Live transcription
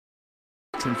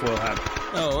tinfoil hat.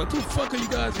 Oh, what the fuck are you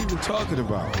guys even talking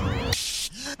about?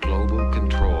 Global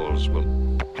controls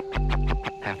will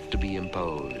have to be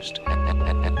imposed,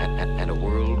 and a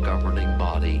world governing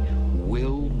body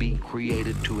will be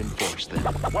created to enforce them.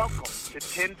 Welcome to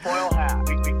Tinfoil Hat.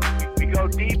 We go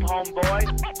deep, homeboy.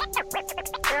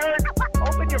 Aaron,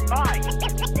 open your mind.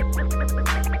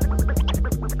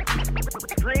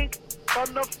 Drink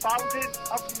from the fountain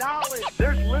of knowledge.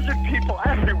 There's lizard people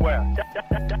everywhere.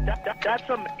 That's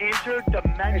some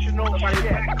interdimensional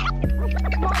shit.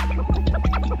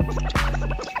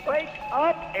 Wake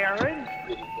up, Aaron.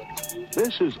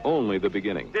 This is only the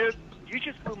beginning. Dude, you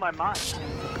just blew my mind.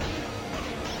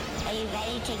 Are you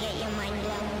ready to get your mind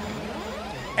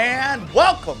blown? And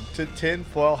welcome to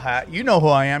Tinfoil Hat. You know who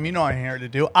I am. You know what I'm here to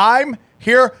do. I'm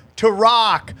here to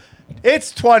rock.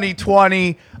 It's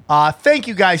 2020. Thank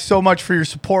you guys so much for your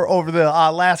support over the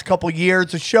last couple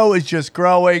years. The show is just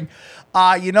growing.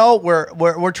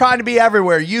 We're trying to be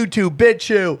everywhere. YouTube,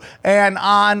 BitChute, and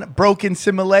on Broken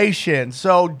Simulation.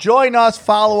 So join us,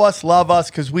 follow us, love us,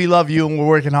 because we love you and we're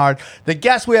working hard. The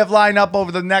guests we have lined up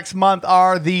over the next month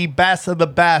are the best of the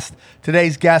best.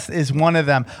 Today's guest is one of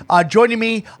them. Joining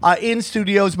me in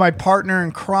studio is my partner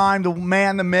in crime, the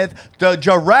man, the myth, the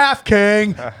Giraffe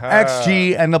King,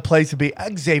 XG, and the place to be,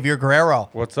 Xavier Guerrero.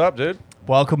 What's up, dude?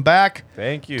 Welcome back.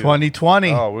 Thank you.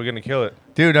 2020. Oh, we're going to kill it.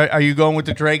 Dude, are you going with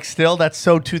the Drake still? That's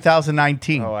so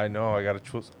 2019. Oh, I know. I got to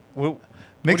choose.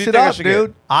 Mix it up,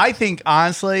 dude. I think,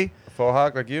 honestly, Faux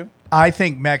hawk like you? I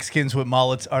think Mexicans with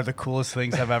mullets are the coolest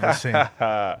things I've ever seen.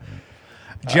 Know.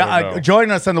 Join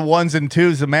us on the ones and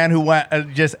twos. The man who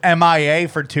went just MIA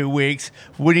for 2 weeks,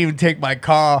 wouldn't even take my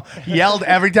call. Yelled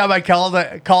every time I called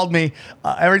me.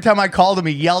 Every time I called him,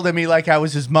 he yelled at me like I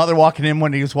was his mother walking in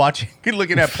when he was watching,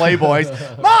 looking at Playboys.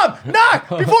 Mom, knock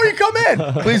before you come in.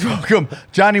 Please welcome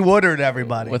Johnny Woodard,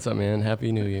 everybody. What's up, man?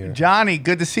 Happy New Year. Johnny,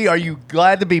 good to see you. Are you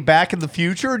glad to be back in the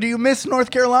future, or do you miss North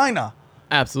Carolina?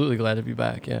 Absolutely glad to be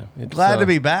back. Yeah, Glad to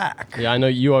be back. Yeah, I know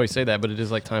you always say that, but it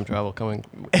is like time travel coming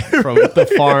from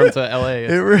the farm to LA.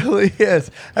 It really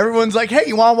is. Everyone's like, "Hey,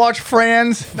 you want to watch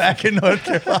Friends?" Back in North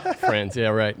Carolina. Friends, yeah,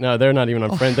 right. No, they're not even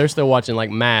on Friends. They're still watching like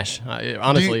MASH.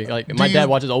 Honestly, my dad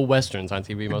watches old westerns on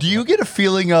TV. Do you get a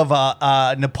feeling of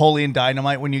Napoleon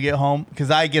Dynamite when you get home? Because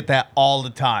I get that all the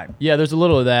time. Yeah, there's a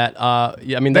little of that.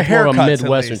 Yeah, I mean that's more of a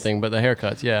Midwestern thing, but the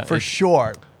haircuts, yeah, for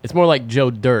sure. It's more like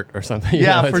Joe Dirt or something.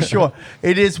 Yeah, for sure.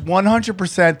 It is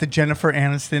 100% that Jennifer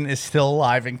Aniston is still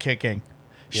alive and kicking.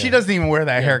 Yeah. She doesn't even wear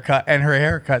that haircut, and her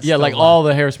haircut's yeah, still like alive. all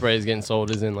the hairspray is getting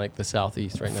sold is in like the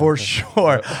Southeast right now. For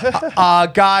sure.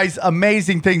 Guys,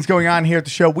 amazing things going on here at the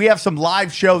show. We have some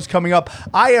live shows coming up.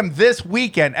 I am this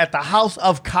weekend at the House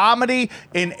of Comedy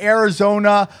in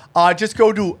Arizona. Just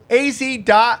go to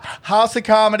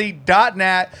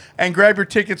az.houseofcomedy.net and grab your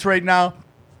tickets right now.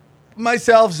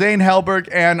 Myself, Zane Helberg,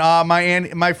 and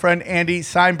my friend Andy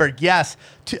Seinberg. Yes,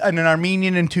 an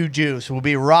Armenian and 2 Jews. We'll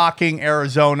be rocking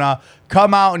Arizona.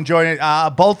 Come out and join it.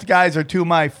 Both guys are 2 of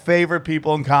my favorite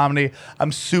people in comedy.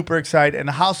 I'm super excited. And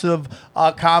the House of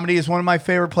Comedy is one of my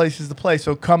favorite places to play.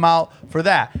 So come out for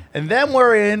that. And then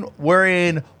we're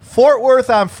in Fort Worth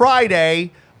on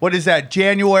Friday. What is that?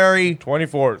 January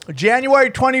 24th.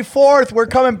 January 24th. We're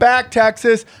coming back,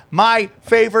 Texas. My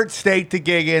favorite state to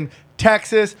gig in.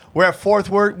 Texas. We're at Fort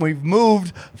Worth. We've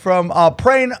moved from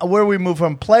Plano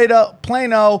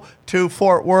to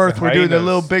Fort Worth. We're doing the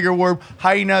little bigger word.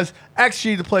 Hyenas.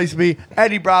 XG, the place to be.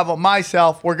 Eddie Bravo,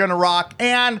 myself. We're going to rock.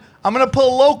 And I'm going to put a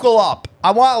local up.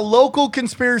 I want a local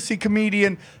conspiracy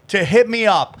comedian to hit me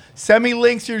up. Send me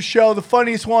links to your show. The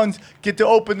funniest ones get to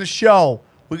open the show.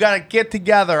 We got to get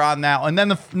together on that. And then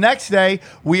the next day,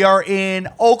 we are in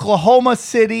Oklahoma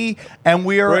City, and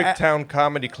we are Bricktown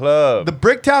Comedy Club. The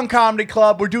Bricktown Comedy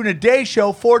Club. We're doing a day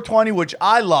show, 420, which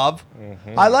I love.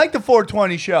 Mm-hmm. I like the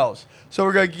 420 shows. So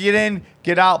we're going to get in,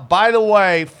 get out. By the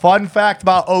way, fun fact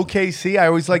about OKC, I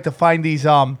always like to find these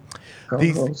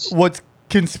what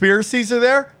conspiracies are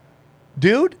there?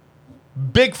 Dude,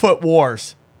 Bigfoot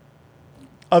Wars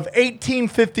of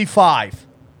 1855.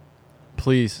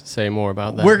 Please say more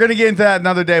about that. We're going to get into that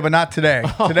another day, but not today.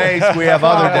 Today's we have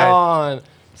other days.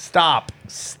 Stop.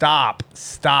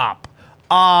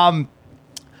 I'm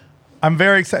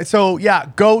very excited. So, yeah,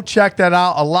 go check that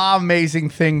out. A lot of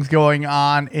amazing things going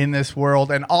on in this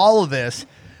world. And all of this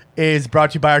is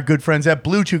brought to you by our good friends at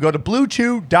Blue Chew. Go to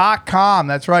BlueChew.com.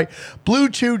 That's right,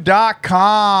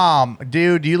 BlueChew.com.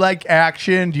 Dude, do you like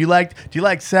action? Do you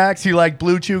like sex? Do you like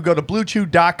Blue Chew? Go to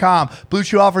BlueChew.com. Blue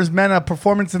Chew offers men a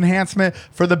performance enhancement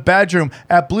for the bedroom.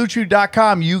 At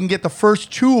BlueChew.com, you can get the first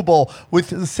chewable with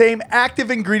the same active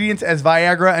ingredients as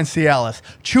Viagra and Cialis.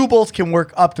 Chewables can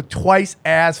work up to twice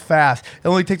as fast. It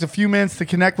only takes a few minutes to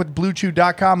connect with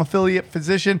BlueChew.com affiliate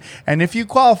physician, and if you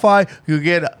qualify, you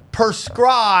get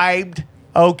prescribed,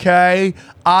 okay,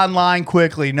 online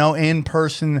quickly. No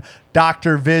in-person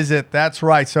doctor visit. That's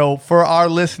right. So for our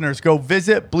listeners, go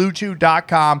visit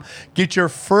BlueChew.com. Get your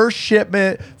first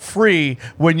shipment free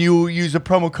when you use the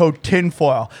promo code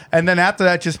TINFOIL. And then after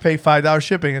that, just pay $5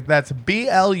 shipping. That's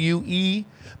BLUE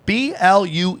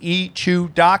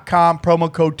Chew.com,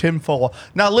 promo code TINFOIL.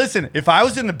 Now listen, if I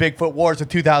was in the Bigfoot Wars of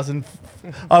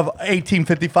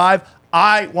 1855,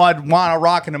 I would want to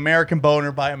rock an American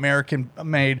boner by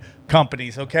American-made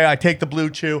companies, okay? I take the Blue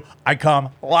Chew, I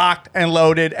come locked and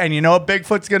loaded, and you know what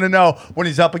Bigfoot's going to know when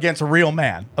he's up against a real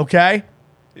man, okay?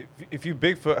 If you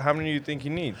Bigfoot, how many do you think he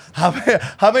needs? How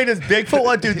many does Bigfoot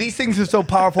want? Dude, these things are so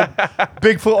powerful,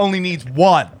 Bigfoot only needs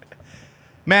one.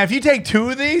 Man, if you take two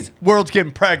of these, world's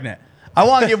getting pregnant. I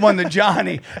want to give one to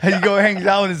Johnny, and he go hangs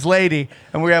out with his lady,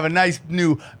 and we have a nice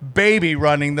new baby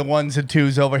running the ones and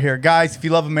twos over here. Guys, if you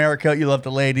love America, you love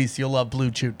the ladies, you'll love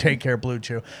Blue Chew. Take care, Blue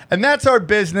Chew. And that's our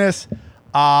business.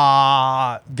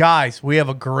 Guys, we have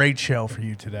a great show for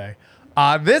you today.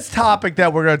 This topic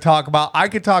that we're going to talk about, I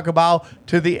could talk about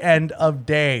to the end of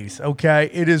days, okay?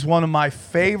 It is one of my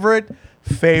favorite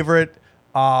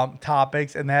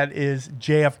topics, and that is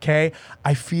JFK.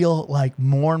 I feel like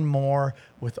more and more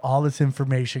with all this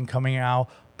information coming out,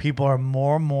 people are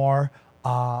more and more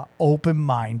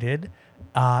open-minded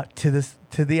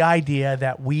to the idea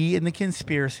that we in the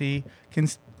conspiracy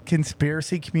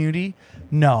community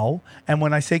know. And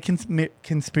when I say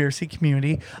conspiracy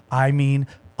community, I mean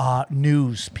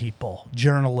news people,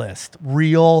 journalists,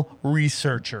 real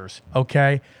researchers.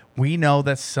 Okay, we know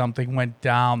that something went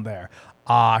down there.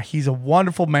 He's a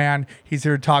wonderful man. He's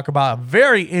here to talk about a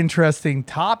very interesting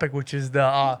topic, which is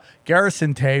the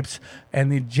Garrison tapes and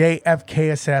the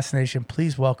JFK assassination.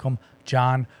 Please welcome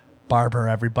John Barber,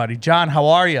 everybody. John, how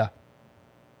are you?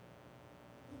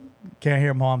 Can't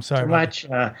hear him. I'm sorry. Too much.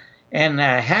 And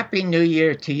Happy New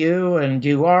Year to you. And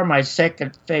you are my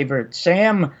second favorite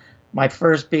Sam, my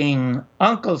first being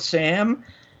Uncle Sam.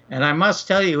 And I must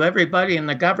tell you, everybody in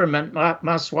the government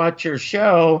must watch your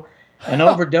show and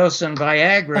overdose on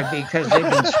Viagra because they've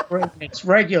been spraying it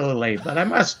regularly. But I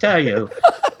must tell you,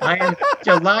 I am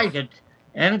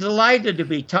delighted to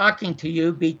be talking to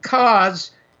you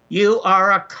because you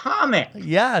are a comic.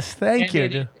 Yes, thank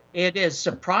you. It is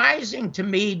surprising to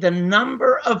me the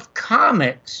number of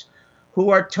comics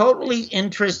who are totally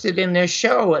interested in this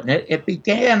show. And it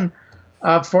began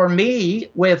for me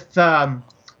with Freddie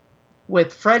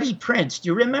Prinze. Do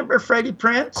you remember Freddie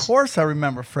Prinze? Of course I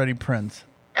remember Freddie Prinze.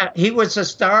 He was a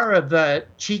star of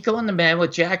Chico and the Man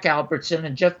with Jack Albertson,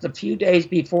 and just a few days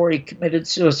before he committed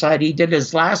suicide, he did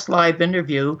his last live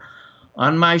interview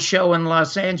on my show in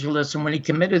Los Angeles. And when he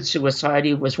committed suicide,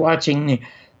 he was watching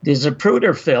the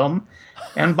Zapruder film.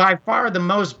 And by far the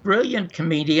most brilliant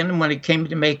comedian when it came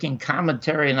to making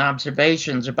commentary and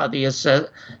observations about the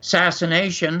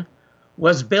assassination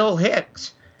was Bill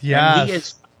Hicks. Yeah,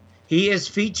 he is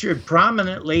featured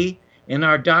prominently in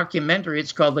our documentary.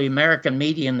 It's called The American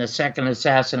Media and the Second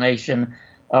Assassination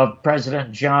of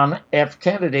President John F.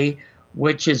 Kennedy,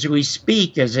 which as we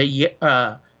speak is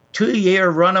a 2-year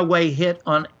runaway hit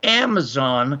on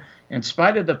Amazon, in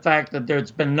spite of the fact that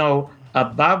there's been no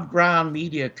above ground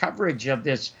media coverage of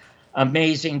this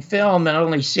amazing film. And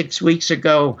only 6 weeks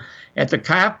ago at the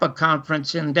CAPA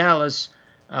conference in Dallas,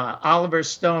 Oliver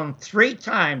Stone 3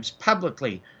 times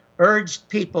publicly urged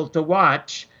people to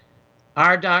watch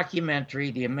our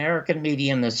documentary, The American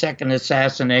Media and the Second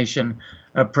Assassination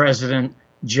of President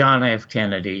John F.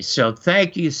 Kennedy. So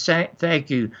thank you so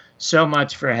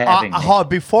much for having me.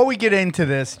 Before we get into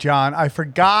this, John, I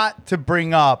forgot to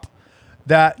bring up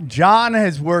that John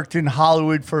has worked in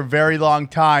Hollywood for a very long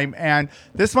time. And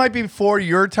this might be before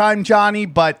your time, Johnny,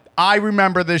 but I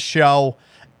remember this show.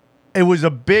 It was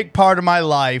a big part of my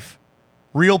life.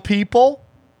 Real People.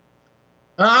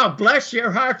 Oh, bless your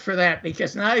heart for that,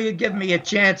 because now you give me a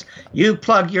chance. You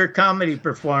plug your comedy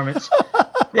performance.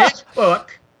 This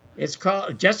book is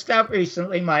called, just out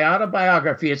recently, my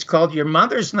autobiography. It's called Your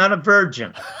Mother's Not a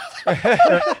Virgin.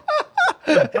 The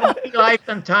bumpy life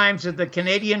and times of the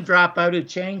Canadian dropout who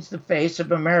changed the face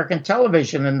of American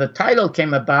television. And the title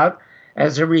came about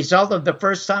as a result of the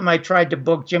first time I tried to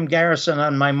book Jim Garrison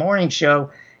on my morning show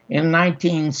in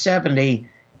 1970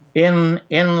 in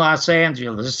Los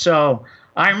Angeles. So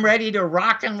I'm ready to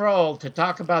rock and roll to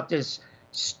talk about this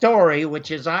story, which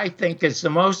is, I think, is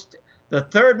the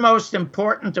third most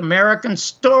important American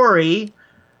story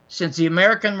since the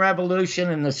American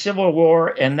Revolution and the Civil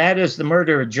War, and that is the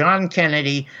murder of John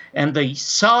Kennedy and the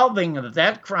solving of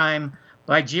that crime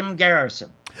by Jim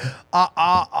Garrison.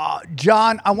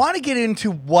 John, I want to get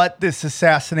into what this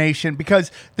assassination,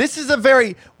 because this is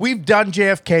we've done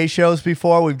JFK shows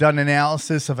before. We've done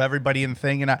analysis of everybody in the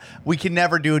thing, and we can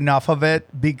never do enough of it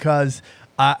because,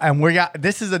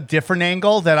 this is a different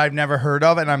angle that I've never heard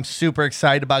of, and I'm super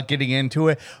excited about getting into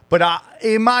it. But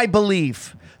in my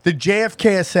belief, the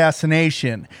JFK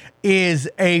assassination is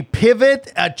a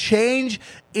pivot, a change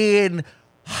in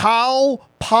how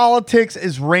politics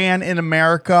is ran in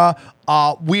America.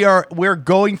 We're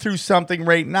going through something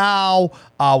right now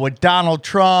with Donald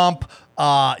Trump,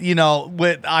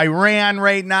 with Iran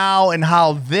right now, and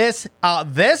how this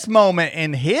moment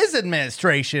in his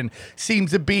administration seems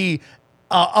to be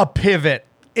a pivot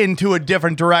into a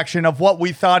different direction of what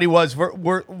we thought he was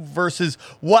versus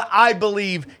what I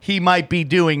believe he might be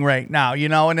doing right now,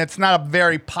 and it's not a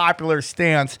very popular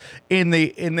stance in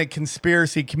the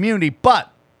conspiracy community,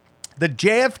 but the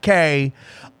JFK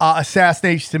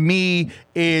assassination to me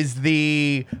is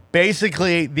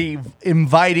basically the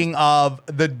inviting of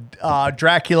the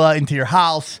Dracula into your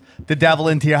house, the devil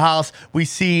into your house. We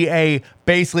see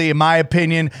basically, in my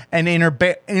opinion, an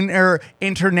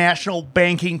international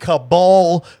banking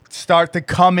cabal start to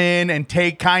come in and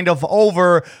take kind of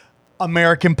over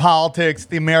American politics,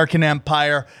 the American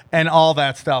empire, and all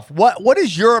that stuff. What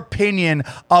is your opinion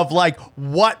of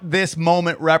what this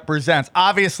moment represents?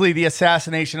 Obviously, the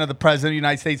assassination of the President of the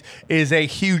United States is a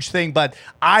huge thing, but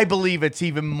I believe it's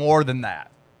even more than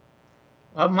that.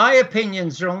 My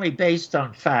opinions are only based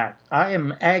on fact. I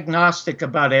am agnostic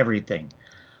about everything.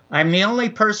 I'm the only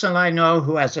person I know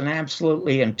who has an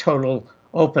absolutely and total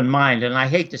open mind. And I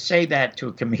hate to say that to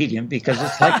a comedian because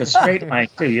it's like a straight line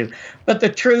to you. But the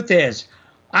truth is,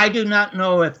 I do not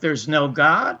know if there's no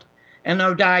God, and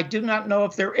I do not know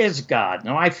if there is God.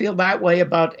 Now, I feel that way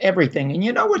about everything. And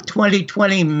you know what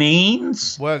 2020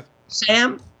 means? What,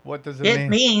 Sam? What does it mean? It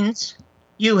means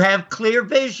you have clear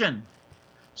vision.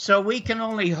 So we can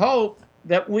only hope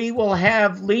that we will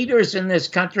have leaders in this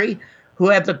country who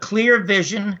have the clear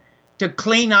vision to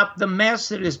clean up the mess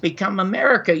that has become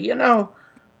America.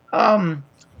 I'm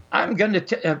going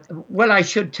to what I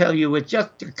should tell you is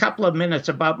just a couple of minutes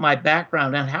about my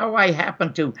background and how I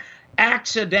happened to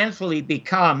accidentally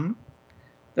become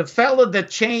the fellow that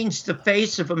changed the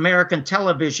face of American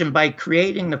television by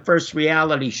creating the first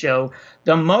reality show,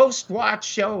 the most watched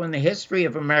show in the history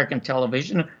of American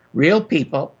television, Real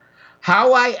People.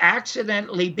 How I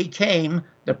accidentally became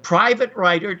the private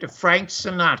writer to Frank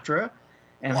Sinatra,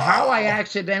 and how I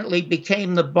accidentally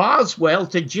became the Boswell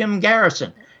to Jim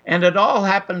Garrison. And it all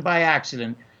happened by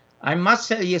accident. I must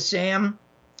tell you, Sam,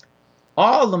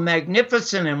 all the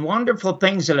magnificent and wonderful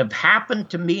things that have happened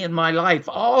to me in my life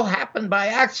all happened by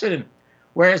accident,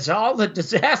 whereas all the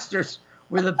disasters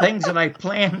were the things that I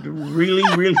planned really,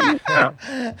 really well.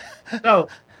 So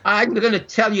I'm going to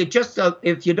tell you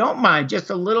if you don't mind, just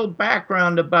a little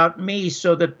background about me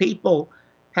so that people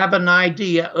have an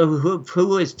idea of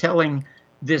who is telling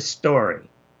this story.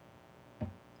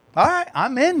 All right,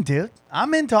 I'm in, dude.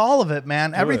 I'm into all of it,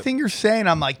 man. Everything you're saying,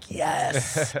 I'm like,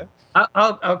 yes.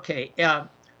 Okay.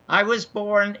 I was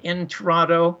born in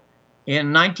Toronto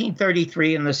in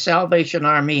 1933 in the Salvation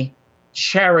Army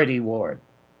Charity Ward.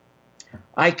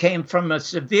 I came from a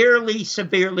severely,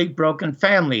 severely broken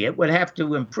family. It would have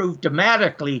to improve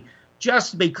dramatically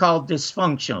just to be called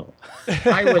dysfunctional.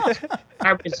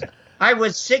 I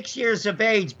was 6 years of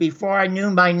age before I knew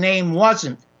my name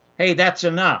wasn't. Hey, that's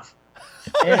enough.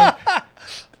 And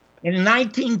in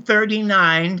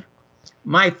 1939,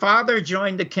 my father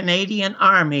joined the Canadian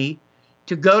Army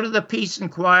to go to the peace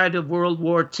and quiet of World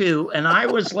War II, and I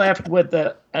was left with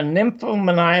a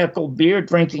nymphomaniacal,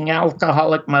 beer-drinking,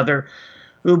 alcoholic mother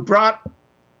who brought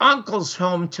uncles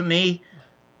home to me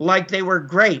like they were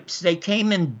grapes. They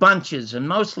came in bunches, and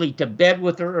mostly to bed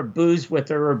with her or booze with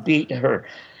her or beat her.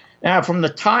 Now, from the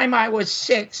time I was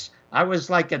 6, I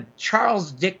was like a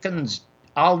Charles Dickens,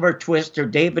 Oliver Twist, or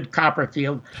David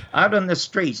Copperfield out on the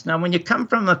streets. Now, when you come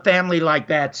from a family like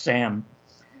that, Sam,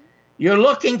 you're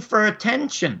looking for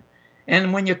attention.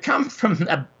 And when you come from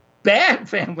a bad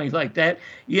family like that,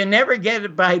 you never get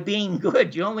it by being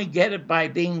good. You only get it by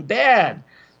being bad.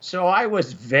 So I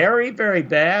was very, very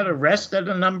bad, arrested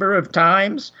a number of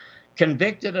times,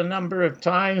 convicted a number of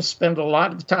times, spent a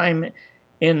lot of time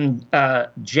in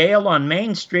jail on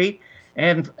Main Street.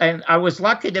 And I was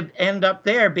lucky to end up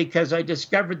there because I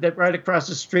discovered that right across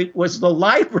the street was the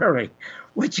library,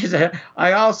 which is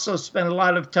I also spent a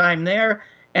lot of time there.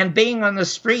 And being on the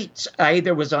streets, I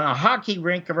either was on a hockey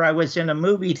rink or I was in a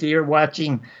movie theater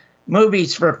watching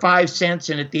movies for 5 cents.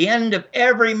 And at the end of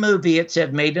every movie, it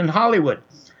said made in Hollywood.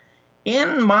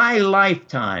 In my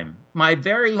lifetime, my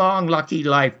very long, lucky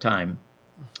lifetime,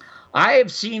 I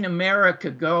have seen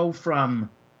America go from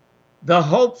the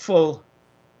hopeful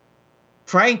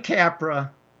Frank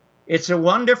Capra, It's a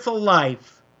Wonderful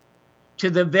Life, to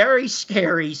the very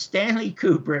scary Stanley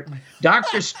Kubrick,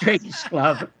 Dr.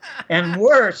 Strangelove, and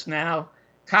worse now,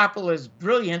 Coppola's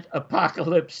brilliant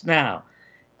Apocalypse Now.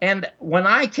 And when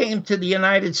I came to the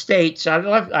United States,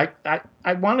 I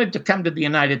wanted to come to the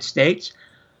United States.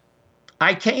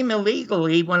 I came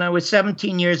illegally when I was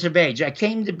 17 years of age. I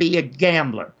came to be a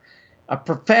gambler. A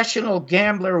professional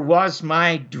gambler was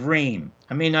my dream.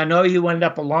 I mean, I know you end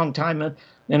up a long time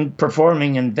in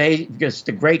performing in Vegas,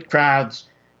 the great crowds,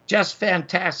 just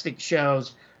fantastic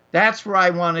shows. That's where I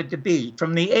wanted to be.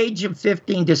 From the age of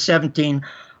 15 to 17,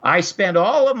 I spent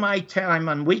all of my time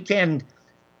on weekend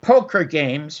poker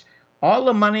games, all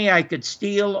the money I could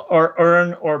steal or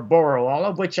earn or borrow, all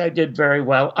of which I did very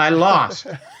well. I lost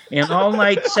in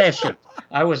all-night sessions.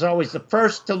 I was always the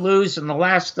first to lose and the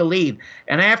last to leave.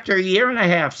 And after a year and a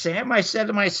half, Sam, I said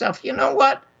to myself, you know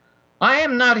what? I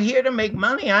am not here to make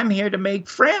money. I'm here to make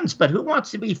friends. But who wants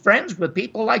to be friends with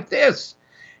people like this?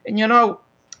 And, you know,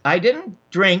 I didn't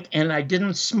drink and I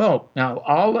didn't smoke. Now,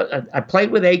 I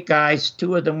played with 8 guys.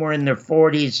 2 of them were in their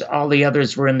 40s. All the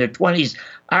others were in their 20s.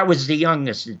 I was the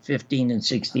youngest at 15 and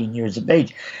 16 years of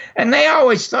age. And they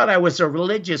always thought I was a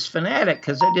religious fanatic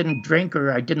because I didn't drink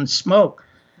or I didn't smoke.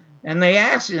 And they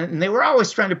asked, and they were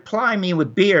always trying to ply me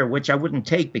with beer, which I wouldn't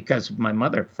take because of my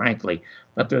mother, frankly.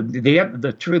 But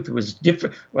the truth was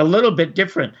different, a little bit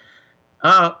different.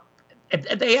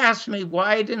 They asked me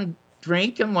why I didn't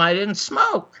drink and why I didn't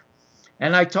smoke.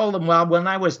 And I told them, well, when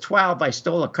I was 12, I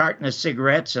stole a carton of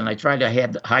cigarettes and I tried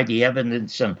to hide the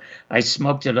evidence and I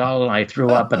smoked it all and I threw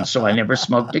up. And so I never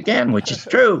smoked again, which is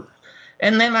true.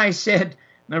 And then I said,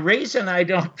 the reason I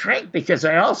don't drink because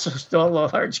I also stole a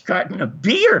large carton of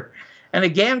beer and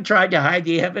again tried to hide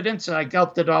the evidence. And I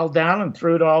gulped it all down and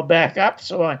threw it all back up.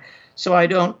 So I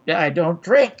don't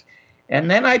drink. And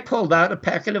then I pulled out a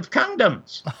packet of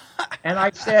condoms and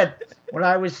I said, when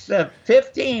I was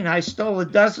 15, I stole a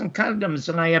dozen condoms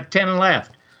and I have 10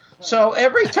 left. So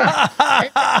every time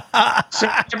I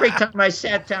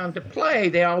sat down to play,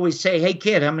 they always say, hey,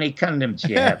 kid, how many condoms do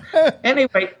you have?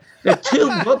 Anyway, the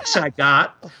 2 books I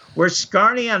got were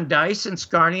Scarney on Dice and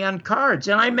Scarney on Cards,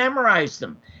 and I memorized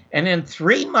them. And in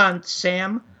 3 months,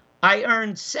 Sam, I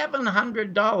earned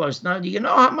 $700. Now, do you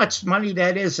know how much money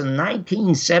that is in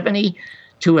 1970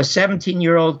 to a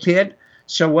 17-year-old kid?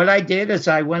 So what I did is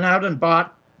I went out and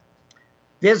bought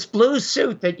this blue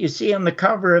suit that you see on the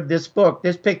cover of this book.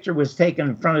 This picture was taken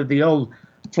in front of the old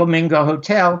Flamingo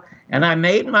Hotel. And I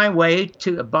made my way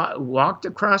walked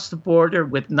across the border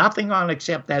with nothing on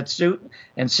except that suit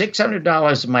and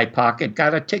 $600 in my pocket,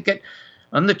 got a ticket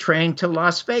on the train to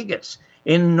Las Vegas.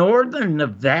 In northern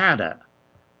Nevada,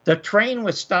 the train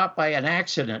was stopped by an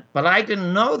accident, but I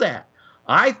didn't know that.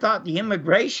 I thought the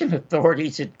immigration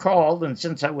authorities had called, and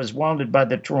since I was wanted by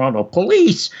the Toronto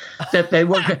police, that they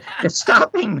were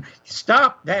stop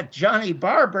that Johnny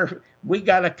Barber. We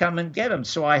got to come and get him.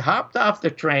 So I hopped off the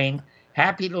train,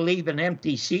 happy to leave an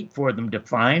empty seat for them to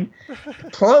find. The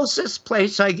closest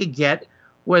place I could get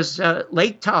was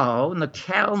Lake Tahoe and the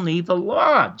Cal Neva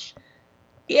Lodge.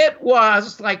 It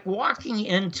was like walking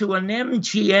into an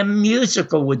MGM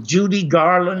musical with Judy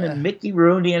Garland and Mickey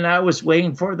Rooney, and I was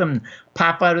waiting for them to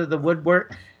pop out of the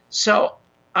woodwork. So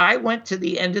I went to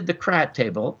the end of the crat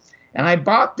table, and I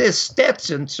bought this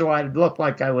Stetson so I'd look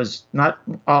like I was not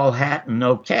all hat and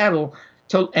no cattle.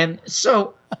 And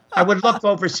so I would look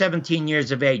over 17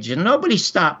 years of age, and nobody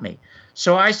stopped me.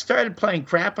 So I started playing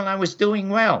crap, and I was doing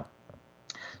well.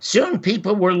 Soon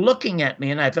people were looking at me,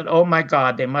 and I thought, oh, my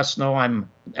God, they must know I'm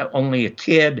only a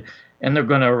kid, and they're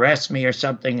going to arrest me or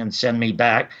something and send me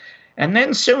back. And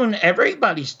then soon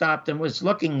everybody stopped and was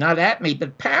looking not at me,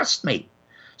 but past me.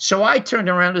 So I turned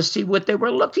around to see what they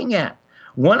were looking at.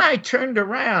 When I turned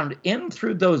around, in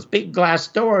through those big glass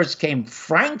doors came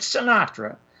Frank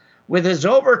Sinatra with his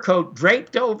overcoat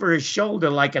draped over his shoulder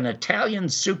like an Italian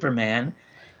Superman.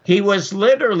 He was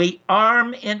literally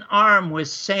arm in arm with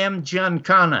Sam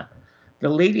Giancana, the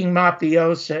leading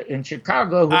mafioso in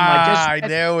Chicago, whom I just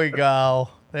there we go.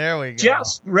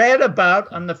 Just read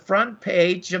about on the front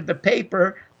page of the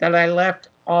paper that I left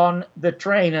on the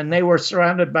train, and they were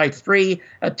surrounded by 3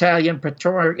 Italian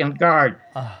Praetorian Guard.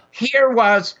 Here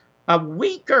was a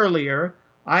week earlier,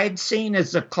 I had seen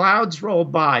as the clouds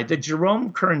rolled by the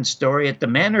Jerome Kern story at the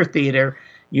Manor Theater.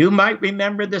 You might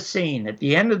remember the scene. At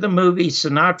the end of the movie,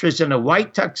 Sinatra's in a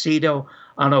white tuxedo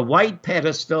on a white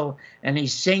pedestal, and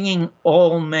he's singing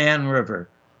Old Man River.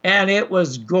 And it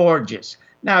was gorgeous.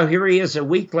 Now, here he is a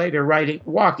week later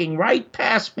walking right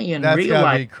past me in real life. That's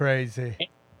gotta be crazy.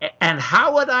 And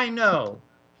how would I know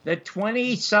that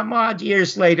 20 some odd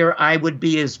years later, I would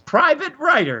be his private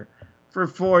writer for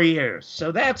 4 years?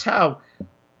 So that's how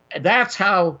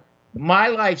my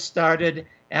life started.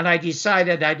 And I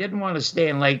decided I didn't want to stay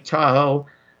in Lake Tahoe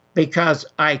because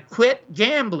I quit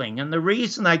gambling. And the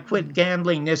reason I quit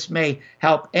gambling, this may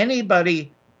help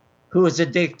anybody who is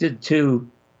addicted to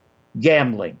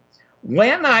gambling.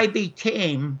 When I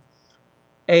became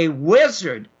a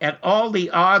wizard at all the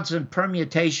odds and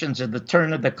permutations of the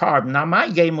turn of the card. Now, my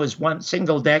game was one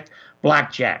single deck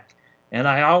blackjack, and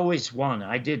I always won.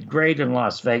 I did great in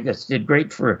Las Vegas,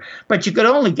 but you could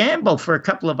only gamble for a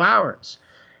couple of hours.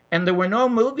 And there were no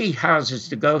movie houses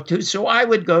to go to, so I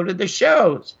would go to the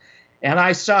shows. And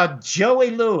I saw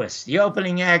Joey Lewis, the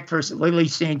opening act for Lily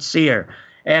St. Cyr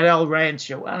at El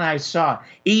Rancho. And I saw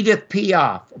Edith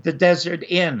Piaf at the Desert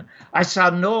Inn. I saw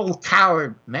Noel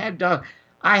Coward, Mad Dog.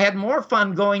 I had more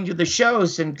fun going to the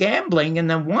shows than gambling. And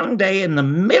then one day in the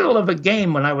middle of a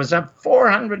game when I was up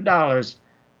 $400,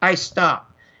 I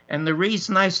stopped. And the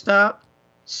reason I stopped,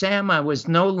 Sam, I was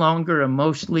no longer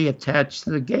emotionally attached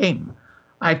to the game.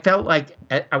 I felt like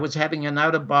I was having an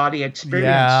out-of-body experience.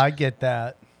 Yeah, I get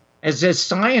that. As a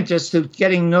scientist who's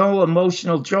getting no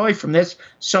emotional joy from this,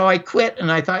 so I quit,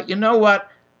 and I thought, you know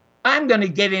what? I'm going to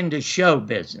get into show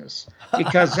business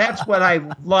because that's what I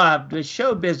loved, the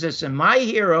show business. And my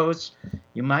heroes,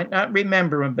 you might not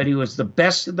remember him, but he was the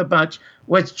best of the bunch,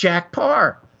 was Jack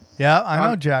Paar. Yeah, I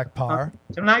know Jack Paar.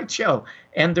 Tonight Show.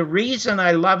 And the reason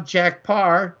I love Jack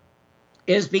Paar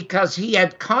is because he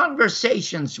had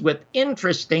conversations with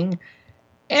interesting,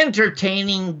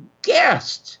 entertaining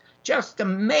guests. Just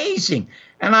amazing.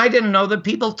 And I didn't know that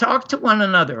people talked to one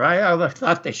another. I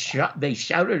thought they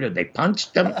shouted or they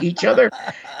punched each other.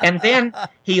 And then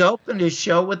he opened his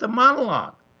show with a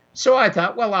monologue. So I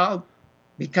thought, well, I'll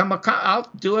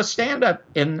do a stand-up.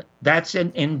 And that's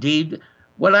indeed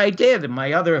what I did. And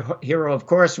my other hero, of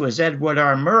course, was Edward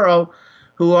R. Murrow,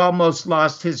 who almost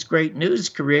lost his great news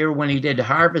career when he did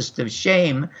Harvest of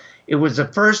Shame. It was the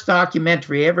first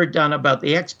documentary ever done about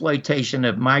the exploitation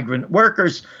of migrant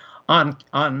workers on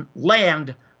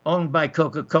land owned by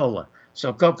Coca-Cola.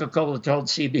 So Coca-Cola told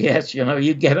CBS,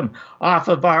 you get them off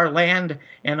of our land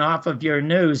and off of your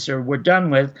news or we're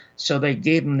done with. So they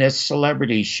gave him this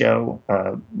celebrity show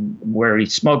where he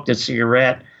smoked a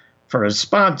cigarette for his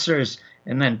sponsors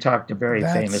and then talked to very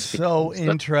famous people. That's so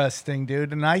interesting,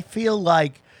 dude. And I feel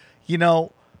like,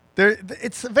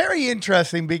 it's very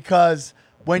interesting because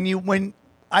when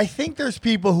I think there's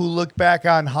people who look back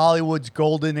on Hollywood's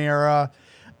golden era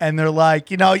and they're like,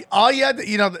 all you had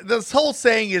to, this whole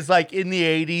saying is like in the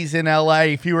 80s in LA,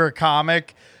 if you were a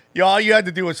comic, all you had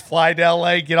to do was fly to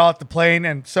LA, get off the plane,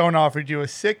 and someone offered you a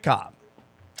sitcom.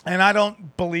 And I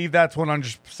don't believe that's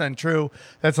 100% true.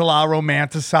 That's a lot of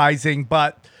romanticizing,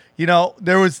 but I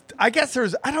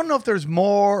don't know if there's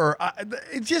more, or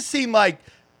it just seemed like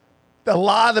a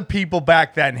lot of the people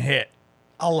back then hit.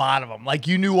 A lot of them. Like,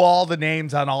 you knew all the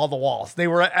names on all the walls.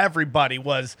 Everybody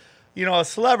was, a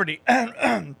celebrity.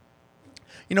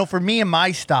 For me and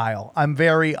my style, I'm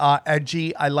very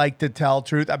edgy. I like to tell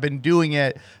truth. I've been doing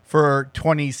it for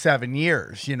 27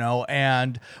 years,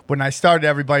 and when I started,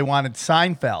 everybody wanted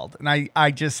Seinfeld. And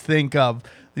I just think of,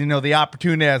 the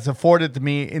opportunity that's afforded to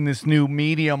me in this new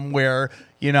medium where,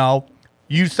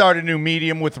 you start a new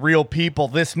medium with real people.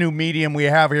 This new medium we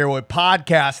have here with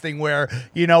podcasting where,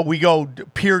 we go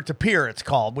peer-to-peer, it's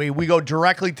called. We go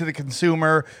directly to the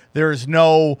consumer. There's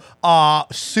no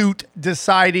suit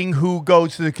deciding who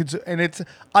goes to the consumer. And it's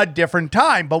a different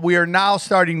time. But we are now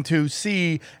starting to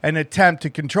see an attempt to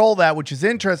control that, which is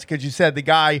interesting because you said the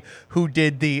guy who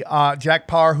did the, Jack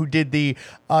Paar, who did the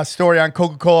story on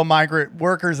Coca-Cola migrant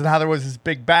workers and how there was this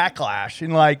big backlash.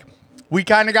 And we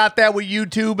kind of got that with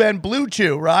YouTube and Blue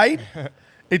Chew, right?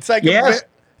 It's like, yes.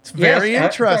 It's very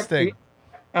interesting.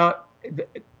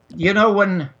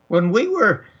 When we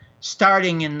were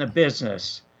starting in the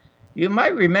business, you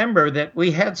might remember that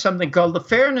we had something called the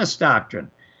Fairness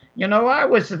Doctrine. I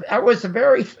was a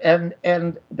very,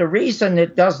 and the reason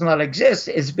it does not exist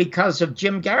is because of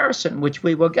Jim Garrison, which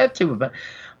we will get to.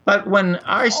 But when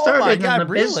I started in the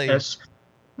business,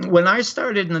 when I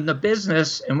started in the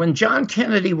business and when John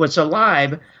Kennedy was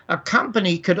alive, a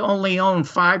company could only own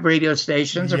 5 radio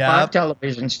stations or 5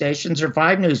 television stations or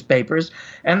 5 newspapers.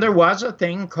 And there was a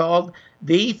thing called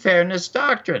the Fairness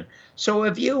Doctrine. So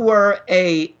if you were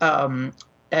an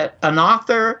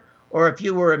author, or if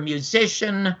you were a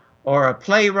musician or a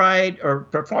playwright or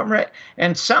performer,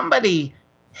 and somebody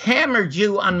hammered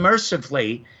you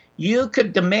unmercifully, you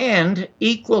could demand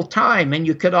equal time, and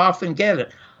you could often get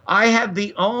it. I have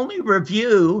the only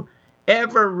review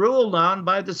ever ruled on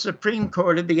by the Supreme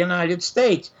Court of the United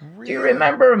States. Really? Do you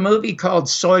remember a movie called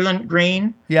Soylent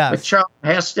Green? Yes. With Charlton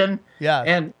Heston? Yeah.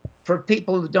 And for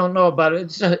people who don't know about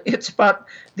it, it's about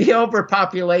the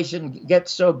overpopulation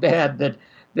gets so bad that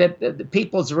the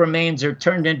people's remains are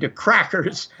turned into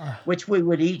crackers, which we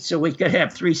would eat so we could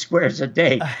have 3 squares a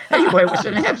day. Anyway, it was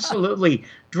an absolutely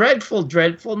dreadful,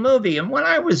 dreadful movie. And when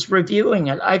I was reviewing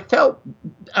it, I felt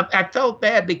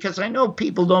bad because I know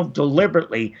people don't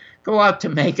deliberately go out to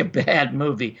make a bad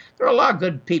movie. There are a lot of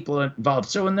good people involved.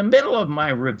 So in the middle of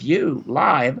my review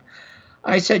live,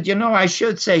 I said, I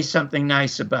should say something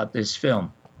nice about this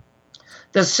film.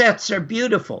 The sets are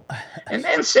beautiful. And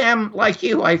then, Sam, like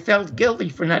you, I felt guilty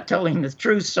for not telling the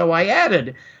truth, so I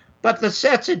added, but the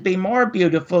sets would be more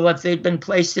beautiful if they'd been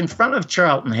placed in front of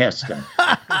Charlton Heston.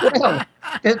 Well,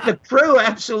 the crew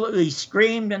absolutely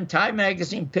screamed, and Time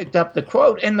Magazine picked up the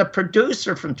quote, and the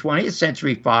producer from 20th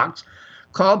Century Fox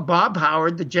called Bob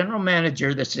Howard, the general manager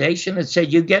of the station, and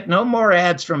said, you get no more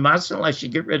ads from us unless you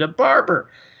get rid of Barber.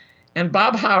 And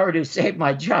Bob Howard, who saved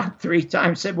my job 3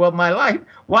 times, said, well, my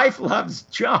wife loves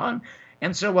John,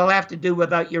 and so we'll have to do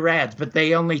without your ads. But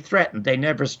they only threatened. They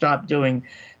never stopped doing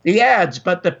the ads.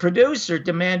 But the producer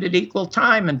demanded equal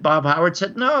time, and Bob Howard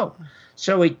said no.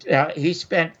 So he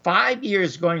spent 5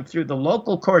 years going through the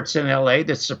local courts in L.A.,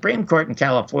 the Supreme Court in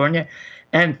California,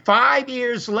 and 5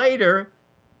 years later,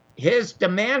 his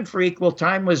demand for equal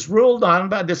time was ruled on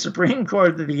by the Supreme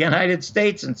Court of the United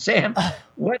States. And Sam,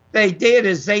 what they did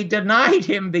is they denied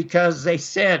him because they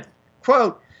said,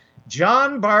 quote,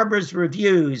 John Barber's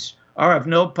reviews are of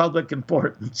no public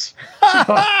importance.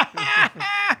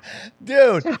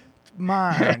 Dude,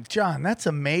 man, John, that's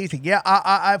amazing. Yeah,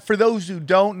 I for those who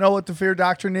don't know what the Fair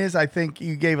Doctrine is, I think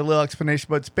you gave a little explanation,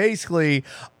 but it's basically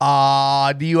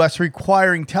the U.S.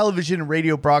 requiring television and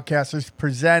radio broadcasters to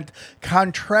present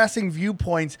contrasting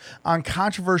viewpoints on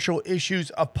controversial issues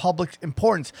of public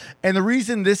importance. And the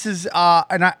reason this is,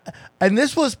 and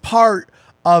this was part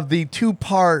of the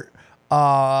 2-part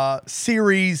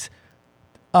series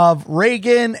of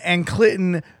Reagan and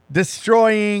Clinton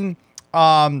destroying.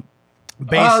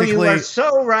 Basically, you are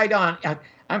so right on.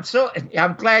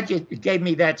 I'm glad you gave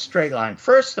me that straight line.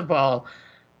 First of all,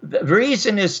 the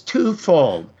reason is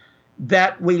twofold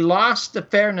that we lost the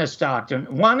Fairness Doctrine.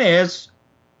 One is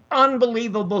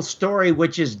unbelievable story,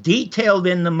 which is detailed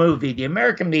in the movie, The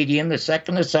American Medium, the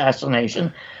Second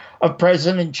Assassination of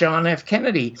President John F.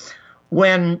 Kennedy.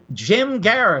 When Jim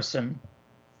Garrison,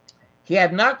 he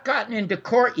had not gotten into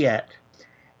court yet,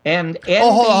 and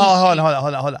hold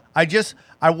on.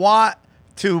 I want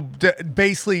to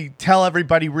basically tell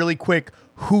everybody really quick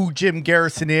who Jim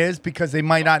Garrison is, because they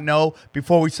might not know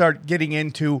before we start getting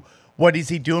into what is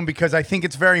he doing, because I think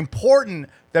it's very important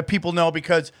that people know,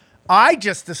 because I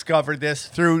just discovered this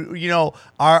through,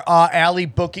 our Allie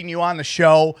booking you on the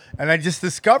show, and I just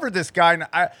discovered this guy,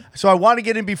 and so I want to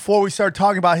get in before we start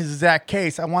talking about his exact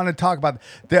case. I want to talk about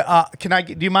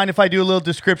do you mind if I do a little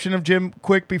description of Jim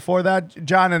quick before that,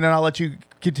 John, and then I'll let you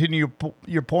continue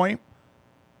your point?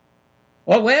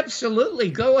 Oh,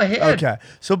 absolutely. Go ahead. Okay.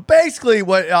 So basically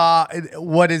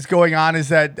what is going on is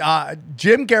that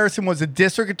Jim Garrison was a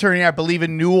district attorney, I believe,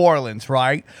 in New Orleans,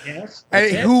 right? Yes.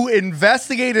 Who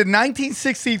investigated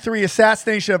 1963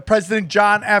 assassination of President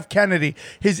John F. Kennedy.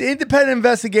 His independent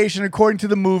investigation, according to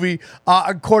the movie,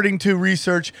 according to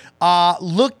research,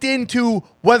 looked into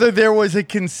whether there was a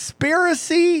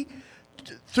conspiracy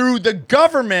through the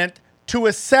government to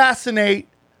assassinate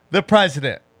the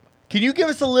president. Can you give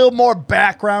us a little more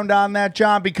background on that,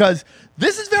 John? Because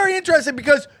this is very interesting,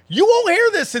 because you won't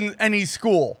hear this in any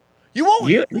school. You won't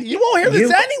hear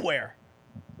this anywhere.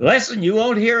 Listen, you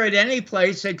won't hear it any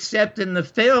place except in the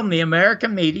film, The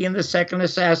American Medium, the Second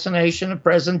Assassination of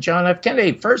President John F.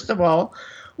 Kennedy. First of all,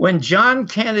 when John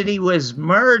Kennedy was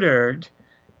murdered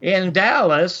in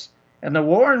Dallas, and the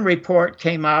Warren Report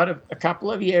came out a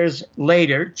couple of years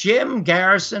later, Jim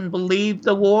Garrison believed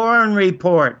the Warren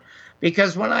Report.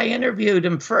 Because when I interviewed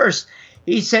him first,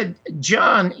 he said,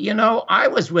 John, I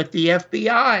was with the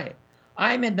FBI.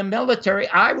 I'm in the military.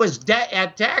 I was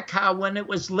at Dachau when it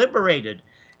was liberated.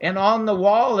 And on the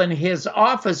wall in his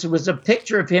office was a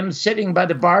picture of him sitting by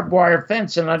the barbed wire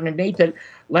fence, and underneath it,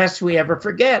 lest we ever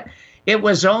forget, it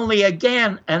was only,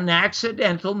 again, an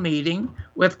accidental meeting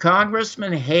with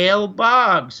Congressman Hale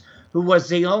Boggs, who was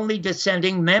the only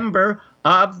dissenting member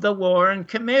of the Warren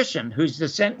Commission, whose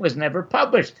dissent was never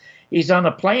published. He's on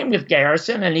a plane with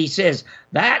Garrison, and he says,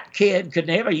 that kid could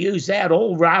never use that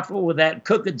old rifle with that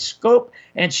crooked scope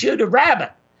and shoot a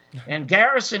rabbit. And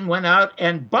Garrison went out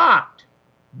and bought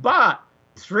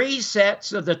 3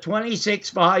 sets of the 26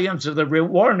 volumes of the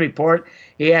Warren Report.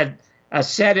 He had a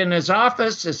set in his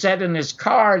office, a set in his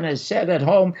car, and a set at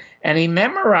home, and he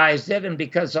memorized it. And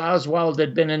because Oswald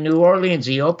had been in New Orleans,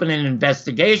 he opened an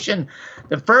investigation.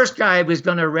 The first guy he was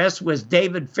going to arrest was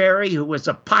David Ferry, who was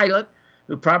a pilot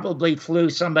who probably flew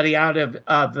somebody out of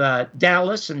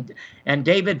Dallas. And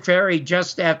David Ferry,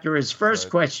 just after his first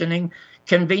questioning,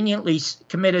 conveniently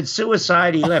committed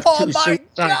suicide. He left two suicide.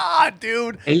 Oh my God,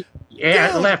 dude!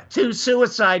 Left 2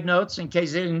 suicide notes in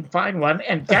case they didn't find one.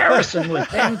 And Garrison was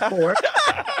then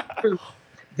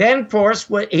forced.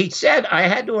 He said, I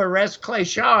had to arrest Clay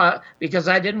Shaw because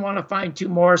I didn't want to find 2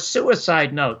 more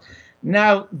suicide notes.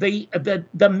 Now,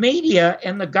 the media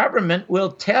and the government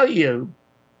will tell you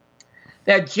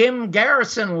that Jim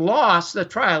Garrison lost the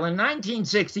trial. In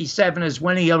 1967 is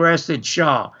when he arrested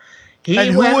Shaw.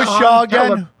 And who was Shaw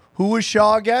again? Who was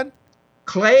Shaw again?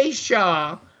 Clay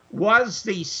Shaw was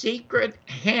the secret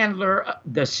handler,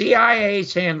 the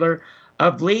CIA's handler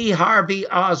of Lee Harvey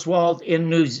Oswald in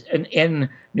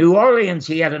New Orleans.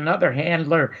 He had another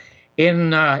handler in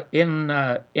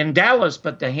Dallas,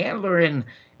 but the handler in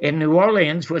New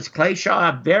Orleans was Clay Shaw,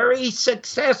 a very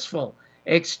successful,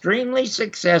 extremely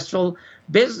successful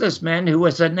businessman who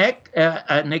was an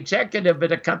executive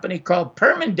at a company called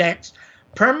Permindex.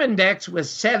 Permindex was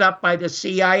set up by the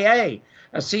CIA,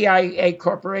 a CIA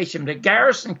corporation, but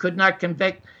Garrison could not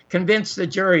convince the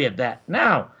jury of that.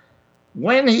 Now,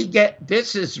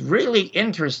 this is really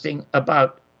interesting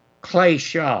about Clay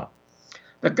Shaw.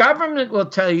 The government will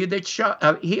tell you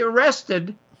that he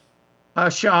arrested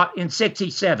Shaw in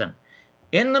 1967.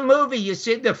 In the movie, you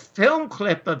see the film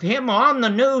clip of him on the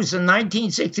news in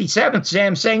 1967,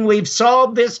 Sam, saying, we've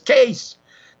solved this case.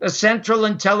 The Central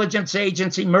Intelligence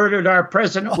Agency murdered our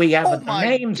president. We have the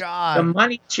names. God. The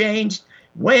money changed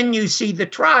when you see the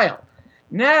trial.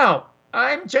 Now,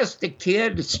 I'm just a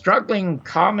kid, a struggling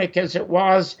comic as it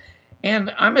was,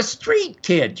 and I'm a street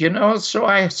kid, so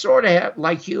I sort of have,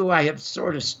 like you, I have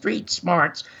sort of street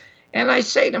smarts. And I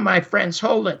say to my friends,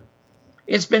 hold it.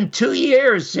 It's been 2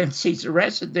 years since he's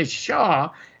arrested this Shaw,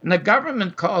 and the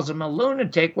government calls him a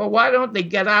lunatic. Well, why don't they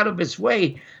get out of his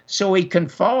way so he can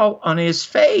fall on his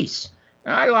face?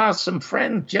 And I lost some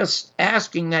friends just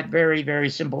asking that very, very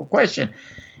simple question.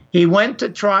 He went to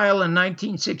trial in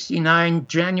 1969,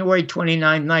 January 29,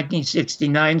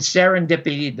 1969,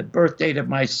 serendipity, the birth date of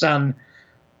my son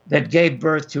that gave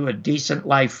birth to a decent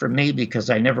life for me because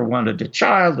I never wanted a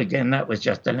child. Again, that was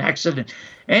just an accident.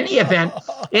 Any event,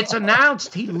 it's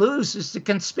announced he loses the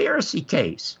conspiracy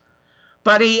case.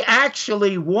 But he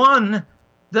actually won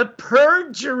the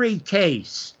perjury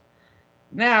case.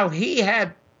 Now, he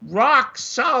had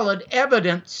rock-solid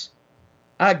evidence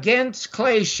against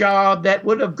Clay Shaw that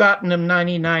would have gotten him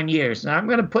 99 years. Now, I'm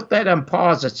going to put that on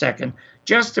pause a second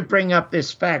just to bring up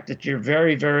this fact that you're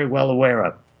very, very well aware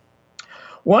of.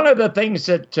 One of the things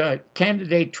that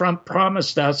candidate Trump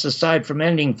promised us, aside from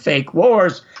ending fake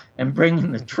wars and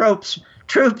bringing the troops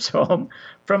home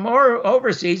from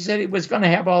overseas, that he was going to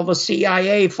have all the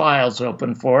CIA files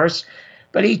open for us.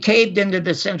 But he caved into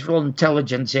the Central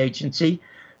Intelligence Agency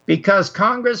because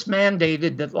Congress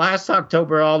mandated that last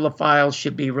October all the files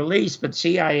should be released, but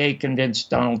CIA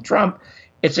convinced Donald Trump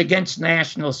it's against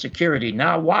national security.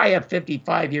 Now, why a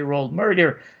 55-year-old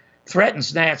murder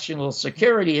threatens national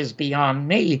security is beyond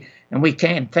me, and we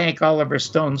can't thank Oliver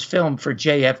Stone's film for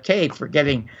JFK for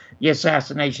getting the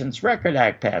Assassinations Record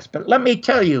Act passed. But let me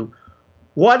tell you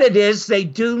what it is they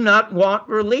do not want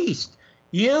released.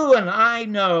 You and I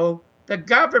know the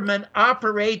government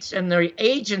operates and the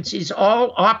agencies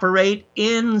all operate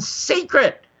in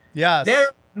secret. Yes.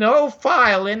 There's no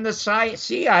file in the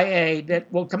CIA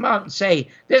that will come out and say,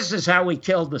 this is how we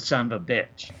killed the son of a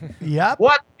bitch. Yep.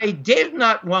 What they did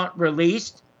not want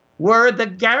released were the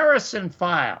Garrison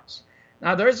files.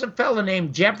 Now, there's a fellow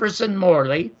named Jefferson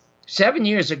Morley, 7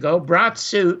 years ago, brought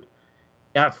suit,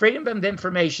 Freedom of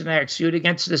Information Act suit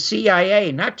against the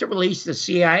CIA, not to release the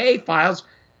CIA files.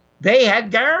 They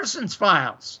had Garrison's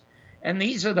files. And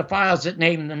these are the files that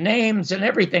name the names and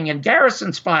everything. And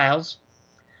Garrison's files,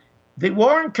 the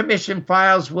Warren Commission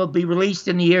files will be released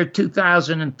in the year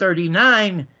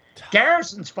 2039.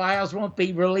 Garrison's files won't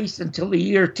be released until the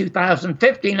year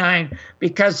 2059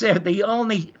 because they're the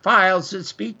only files that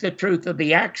speak the truth of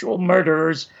the actual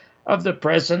murderers of the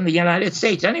President of the United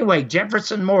States. Anyway,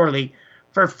 Jefferson Morley,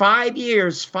 for 5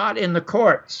 years, fought in the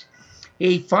courts.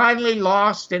 He finally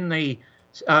lost in the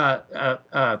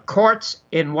courts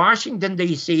in Washington,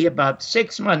 D.C. about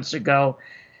 6 months ago,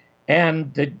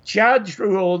 and the judge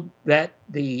ruled that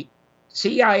the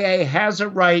CIA has a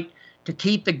right to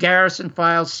keep the Garrison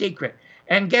files secret.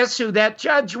 And guess who that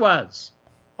judge was?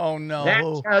 Oh, no.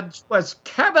 That judge was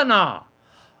Kavanaugh.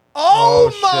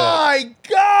 Oh my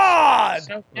God!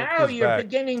 So now you're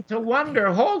beginning to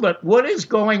wonder, hold it, what is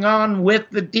going on with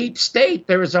the deep state?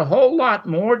 There is a whole lot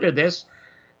more to this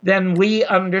than we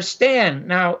understand.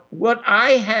 Now, what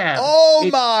I have... Oh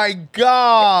my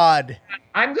God!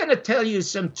 I'm going to tell you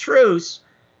some truths.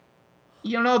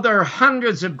 You know, there are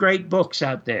hundreds of great books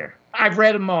out there. I've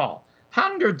read them all.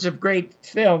 Hundreds of great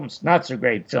films, not so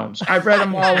great films. I've read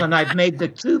them all, and I've made the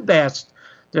two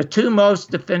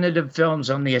most definitive films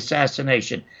on the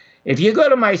assassination. If you go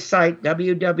to my site,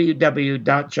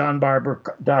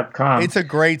 www.johnbarber.com. It's a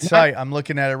great site. I'm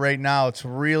looking at it right now. It's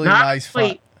really nice.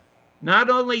 Not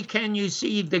only can you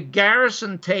see the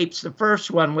Garrison tapes, the first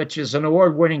one, which is an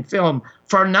award-winning film,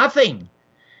 for nothing,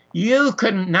 you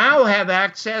can now have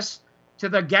access to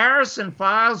the Garrison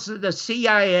files that the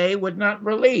CIA would not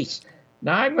release.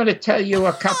 Now, I'm going to tell you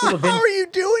a couple of... How are you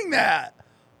doing that?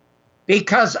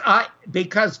 Because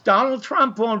Donald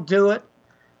Trump won't do it.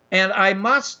 And I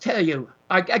must tell you,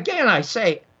 I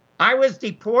say, I was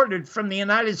deported from the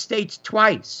United States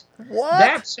twice.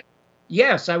 What?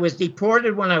 Yes, I was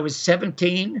deported when I was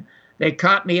 17. They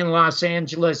caught me in Los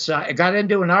Angeles. I got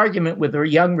into an argument with a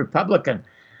young Republican.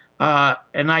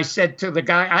 And I said to the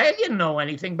guy, I didn't know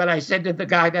anything, but I said to the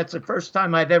guy, that's the first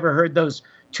time I've ever heard those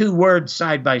two words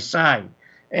side by side.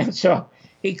 And so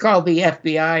he called the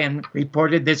FBI and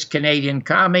reported this Canadian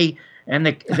commie, and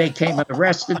they came and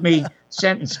arrested me,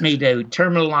 sentenced me to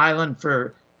Terminal Island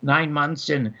for 9 months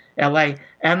in L.A.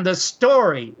 And the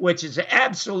story, which is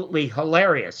absolutely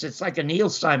hilarious, it's like a Neil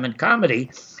Simon comedy,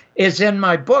 is in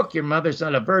my book, Your Mother's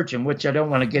Not a Virgin, which I don't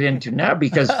want to get into now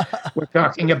because we're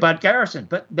talking about Garrison.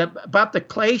 But about the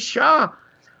Clay Shaw,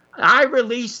 I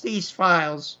released these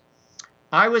files.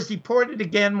 I was deported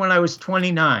again when I was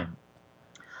 29.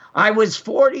 I was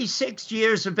 46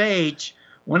 years of age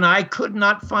when I could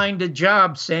not find a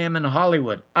job, Sam, in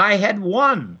Hollywood. I had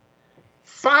won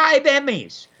 5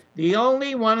 Emmys, the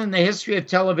only one in the history of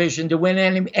television to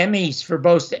win Emmys for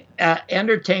both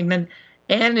entertainment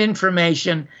and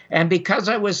information. And because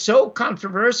I was so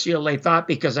controversial, they thought,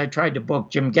 because I tried to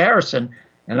book Jim Garrison,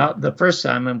 and the first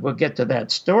time, and we'll get to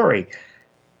that story,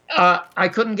 I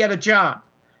couldn't get a job.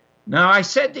 Now, I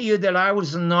said to you that I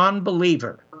was a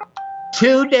non-believer.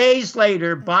 2 days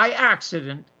later, by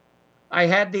accident, I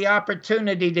had the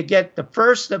opportunity to get the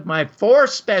first of my 4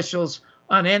 specials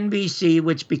on NBC,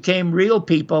 which became Real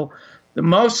People, the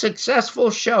most successful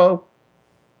show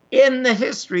in the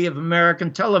history of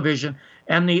American television,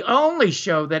 and the only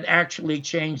show that actually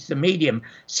changed the medium.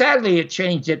 Sadly, it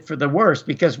changed it for the worse,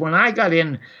 because when I got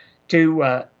into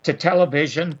to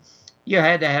television, you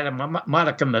had to have a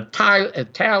modicum of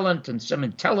talent and some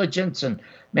intelligence and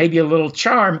maybe a little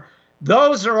charm.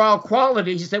 Those are all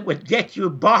qualities that would get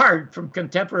you barred from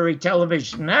contemporary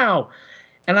television now.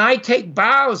 And I take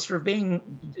bows for being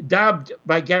dubbed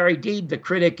by Gary Deeb, the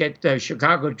critic at the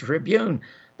Chicago Tribune,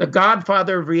 the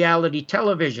godfather of reality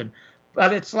television.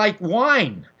 But it's like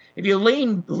wine. If you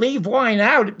leave wine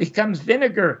out, it becomes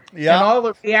vinegar. Yeah. And all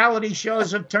the reality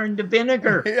shows have turned to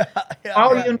vinegar.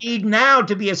 All you need now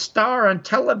to be a star on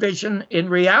television in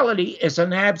reality is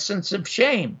an absence of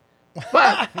shame.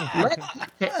 But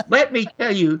let me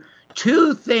tell you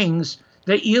 2 things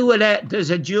that you would add. There's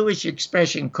a Jewish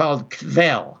expression called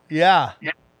kvel. Yeah.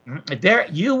 There,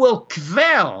 you will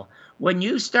kvel when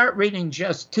you start reading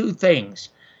just 2 things.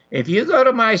 If you go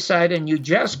to my site and you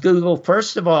just Google,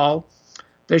 first of all,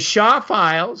 the Shaw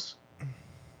files,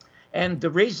 and the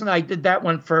reason I did that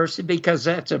one first is because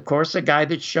that's, of course, the guy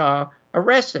that Shaw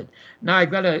arrested. Now,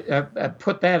 I've got to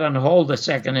put that on hold a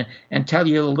second and tell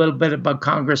you a little bit about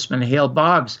Congressman Hale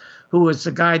Boggs, who was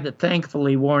the guy that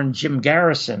thankfully warned Jim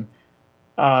Garrison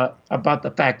about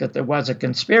the fact that there was a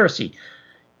conspiracy.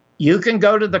 You can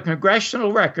go to the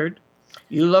Congressional Record.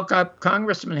 You look up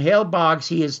Congressman Hale Boggs.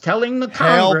 He is telling the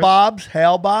Congress...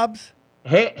 Hale Bobs?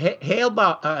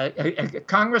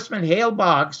 Congressman Hale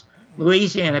Boggs,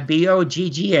 Louisiana,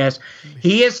 B-O-G-G-S.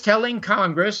 He is telling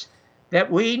Congress that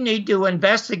we need to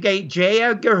investigate J.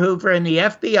 Edgar Hoover and the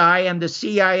FBI and the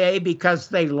CIA because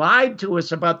they lied to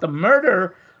us about the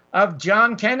murder of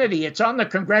John Kennedy. It's on the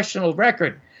congressional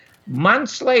record.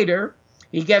 Months later,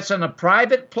 he gets on a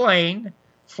private plane,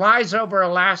 flies over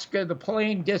Alaska, the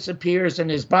plane disappears and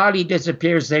his body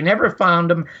disappears. They never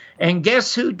found him. And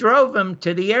guess who drove him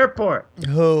to the airport?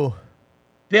 Who?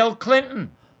 Bill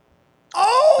Clinton.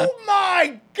 Oh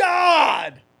my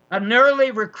God! An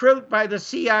early recruit by the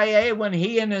CIA when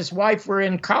he and his wife were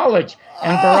in college.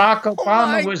 And Barack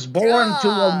Obama was born to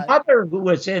a mother who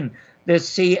was in the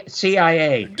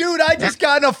CIA. Dude, I just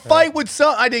got in a fight with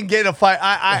some. I didn't get in a fight.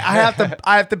 I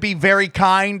have to be very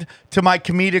kind to my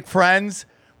comedic friends.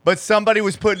 But somebody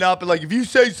was putting up like, if you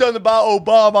say something about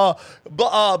Obama,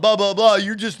 blah blah blah,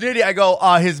 you're just an idiot. I go,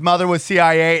 his mother was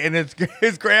CIA and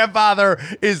his grandfather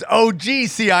is OG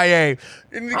CIA.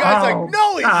 And the guy's like,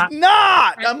 no, he's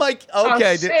not. I'm like,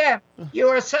 okay. Sam, you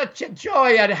are such a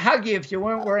joy. I'd hug you if you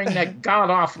weren't wearing that god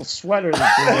awful sweater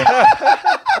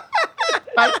that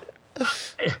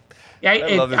you're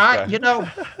wearing. You know,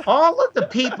 all of the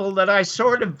people that I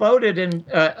sort of voted in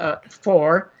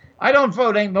for. I don't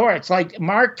vote anymore. It's like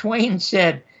Mark Twain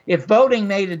said, if voting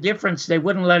made a difference, they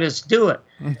wouldn't let us do it.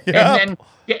 Yeah. And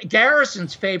then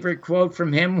Garrison's favorite quote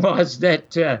from him was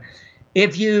that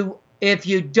if you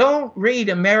don't read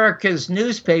America's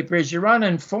newspapers, you're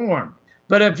uninformed.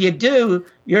 But if you do,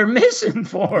 you're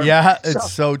misinformed. Yeah,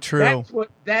 it's so true.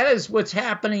 That is what's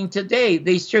happening today,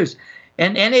 these truths.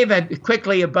 And anyway,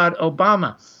 quickly about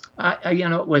Obama.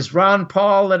 It was Ron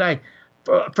Paul that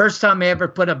first time I ever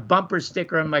put a bumper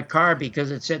sticker on my car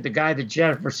because it said the guy that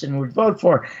Jefferson would vote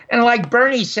for. And like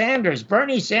Bernie Sanders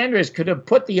could have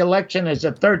put the election as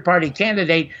a third-party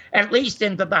candidate, at least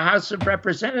into the House of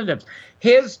Representatives.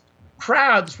 His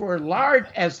crowds were large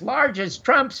as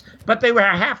Trump's, but they were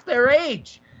half their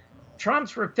age.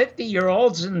 Trump's were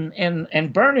 50-year-olds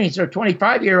and Bernie's are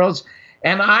 25-year-olds.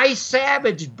 And I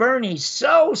savaged Bernie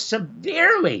so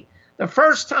severely. The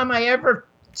first time I ever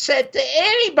said to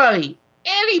anybody,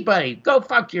 go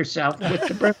fuck yourself with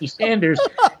the Bernie Sanders.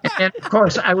 And of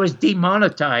course, I was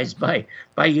demonetized by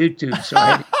YouTube.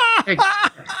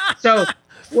 So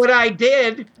what I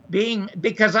did,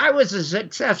 because I was a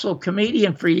successful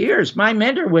comedian for years, my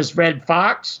mentor was Red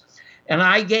Fox. And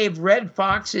I gave Red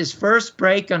Fox his first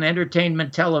break on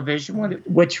entertainment television,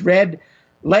 which led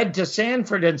to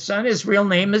Sanford and Son. His real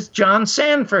name is John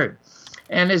Sanford.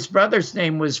 And his brother's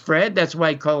name was Fred. That's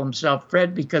why he called himself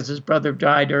Fred, because his brother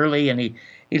died early and he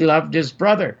loved his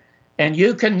brother. And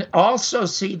you can also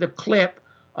see the clip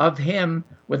of him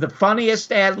with the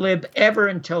funniest ad lib ever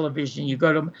in television. You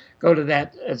go to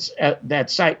that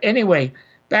site. Anyway,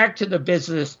 back to the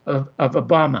business of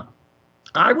Obama.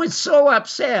 I was so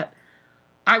upset.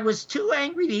 I was too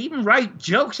angry to even write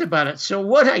jokes about it. So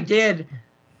what I did,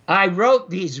 I wrote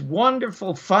these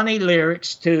wonderful, funny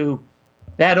lyrics to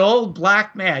that old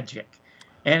Black Magic.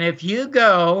 And if you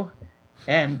go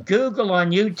and Google on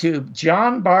YouTube,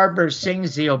 John Barber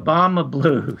sings the Obama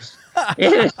Blues.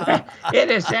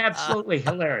 It is absolutely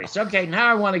hilarious. Okay, now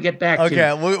I want to get back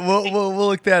to we'll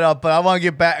look that up, but I want to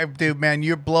get back, dude, man,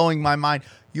 you're blowing my mind.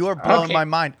 You are blowing my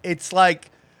mind. It's like,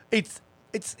 it's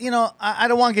I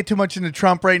don't want to get too much into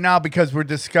Trump right now because we're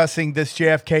discussing this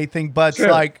JFK thing, but it's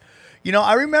like,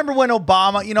 I remember when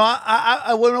Obama,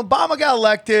 when Obama got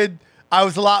elected, I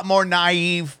was a lot more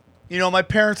naive. My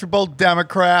parents were both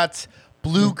Democrats,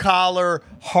 blue collar,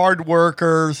 hard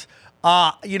workers.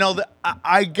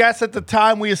 I guess at the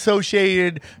time we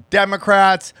associated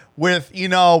Democrats with,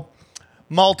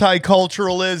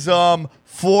 multiculturalism,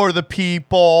 for the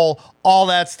people, all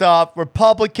that stuff.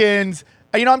 Republicans,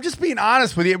 I'm just being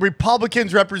honest with you.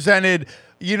 Republicans represented,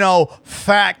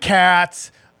 fat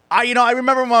cats. I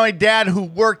remember my dad who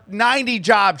worked 90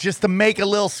 jobs just to make a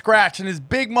little scratch. And his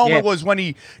big moment was when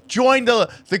he joined the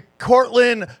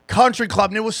Cortland Country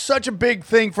Club. And it was such a big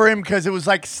thing for him because it was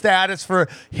like status for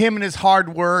him and his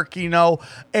hard work, And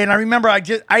I remember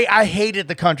I hated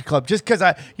the country club just because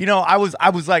I was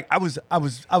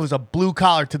a blue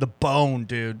collar to the bone,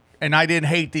 dude. And I didn't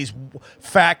hate these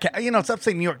fat cats. It's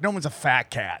upstate New York. No one's a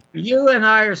fat cat. You and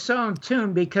I are so in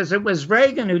tune because it was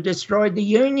Reagan who destroyed the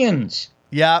unions.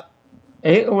 Yeah.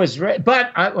 It was,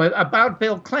 but about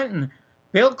Bill Clinton,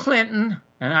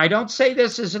 and I don't say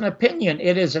this as an opinion,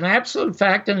 it is an absolute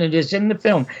fact, and it is in the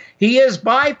film. He is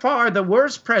by far the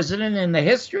worst president in the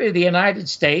history of the United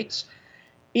States,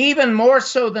 even more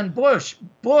so than Bush.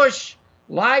 Bush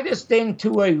lied us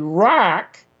into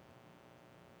Iraq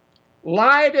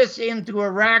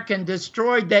and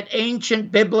destroyed that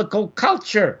ancient biblical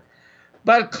culture.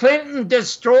 But Clinton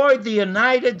destroyed the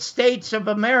United States of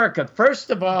America. First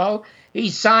of all,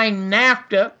 he signed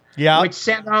NAFTA, which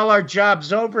sent all our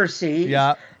jobs overseas.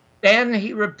 Yeah. Then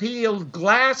he repealed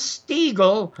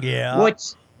Glass-Steagall,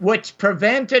 which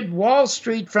prevented Wall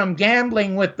Street from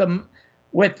gambling with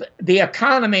the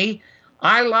economy.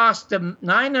 I lost a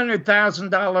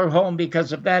 $900,000 home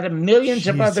because of that, and millions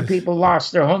of other people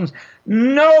lost their homes.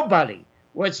 Nobody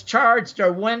was charged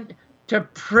or went to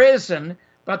prison.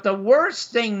 But the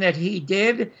worst thing that he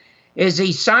did is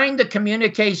he signed the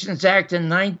Communications Act in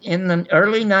the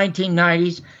early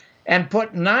 1990s and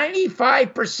put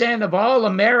 95% of all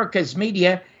America's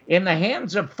media in the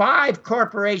hands of 5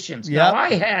 corporations. Yep. Now,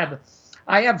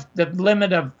 I have the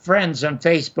limit of friends on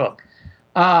Facebook,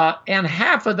 and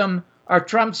half of them are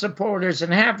Trump supporters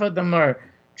and half of them are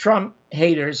Trump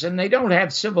haters, and they don't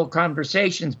have civil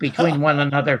conversations between one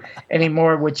another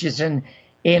anymore, which is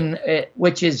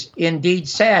which is indeed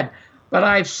sad. But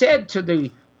I've said to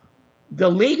the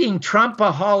leading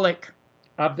Trumpaholic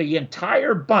of the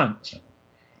entire bunch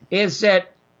is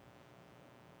that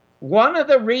one of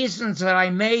the reasons that I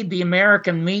made the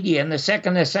American media in the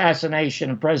second assassination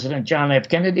of President John F.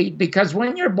 Kennedy, because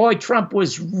when your boy Trump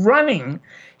was running,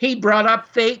 he brought up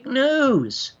fake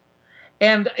news.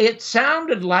 And it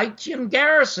sounded like Jim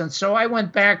Garrison. So I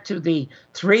went back to the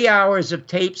 3 hours of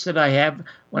tapes that I have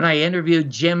when I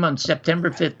interviewed Jim on September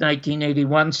 5th,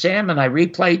 1981, Sam, and I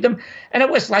replayed them. And it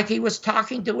was like he was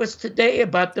talking to us today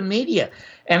about the media.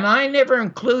 And I never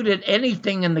included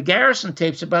anything in the Garrison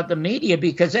tapes about the media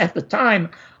because at the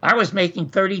time I was making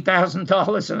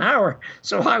 $30,000 an hour.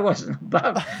 So I wasn't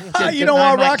about to you don't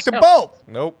want to rock the boat.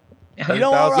 Nope. You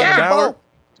don't want to rock the boat.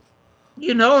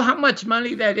 You know how much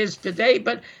money that is today,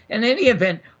 but in any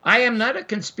event, I am not a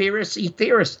conspiracy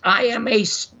theorist. I am a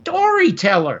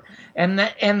storyteller,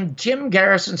 and Jim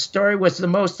Garrison's story was the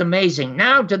most amazing.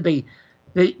 Now to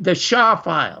the Shaw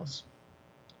files.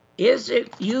 Is if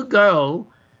you go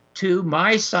to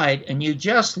my site and you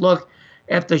just look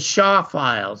at the Shaw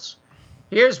files,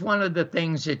 here's one of the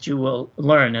things that you will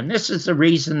learn, and this is the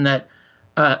reason that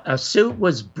a suit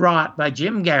was brought by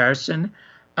Jim Garrison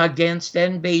against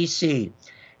NBC.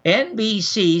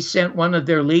 NBC sent one of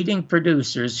their leading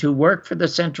producers who worked for the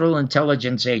Central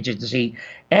Intelligence Agency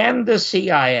and the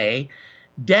CIA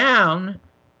down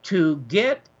to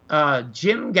get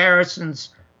Jim Garrison's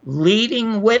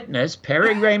leading witness,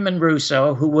 Perry Raymond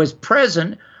Russo, who was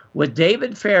present with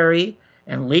David Ferrie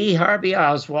and Lee Harvey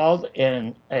Oswald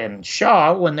and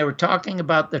Shaw when they were talking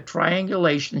about the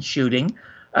triangulation shooting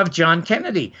of John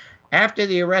Kennedy. After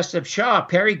the arrest of Shaw,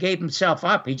 Perry gave himself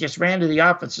up. He just ran to the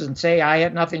office and say, I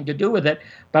had nothing to do with it,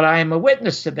 but I am a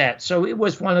witness to that. So he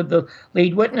was one of the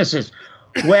lead witnesses.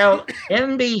 Well,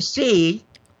 NBC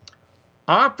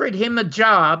offered him a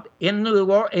job in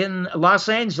Los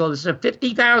Angeles, a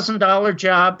 $50,000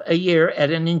 job a year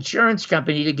at an insurance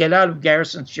company to get out of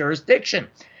Garrison's jurisdiction.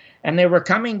 And they were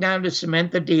coming down to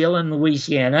cement the deal in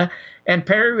Louisiana. And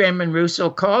Perry Raymond Russo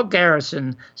called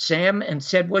Garrison, Sam, and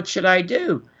said, what should I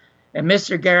do? And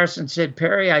Mr. Garrison said,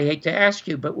 Perry, I hate to ask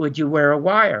you, but would you wear a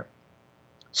wire?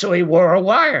 So he wore a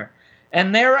wire.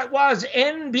 And there it was,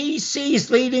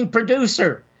 NBC's leading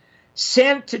producer,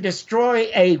 sent to destroy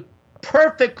a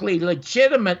perfectly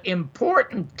legitimate,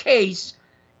 important case,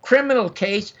 criminal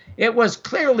case. It was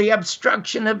clearly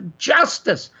obstruction of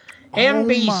justice.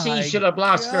 NBC should have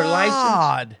lost their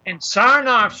license, and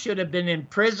Sarnoff should have been in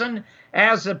prison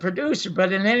as a producer.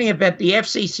 But in any event, the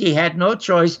FCC had no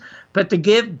choice but to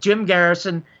give Jim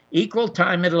Garrison equal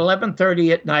time at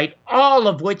 11:30 at night, all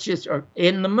of which is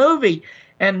in the movie.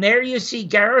 And there you see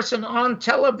Garrison on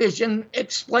television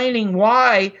explaining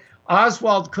why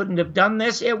Oswald couldn't have done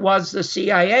this. It was the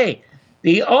CIA.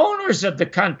 The owners of the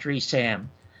country, Sam,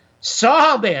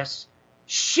 saw this,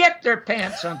 shit their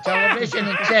pants on television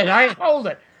and said, hold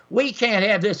it. We can't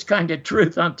have this kind of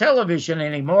truth on television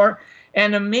anymore.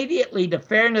 And immediately the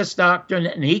fairness doctrine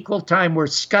and equal time were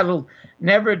scuttled,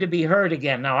 never to be heard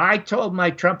again. Now, I told my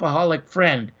Trumpaholic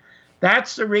friend,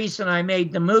 that's the reason I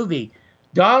made the movie.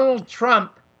 Donald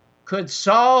Trump could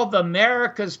solve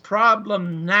America's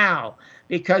problem now,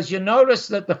 because you notice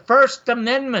that the First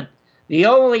Amendment, the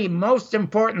only most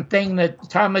important thing that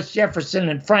Thomas Jefferson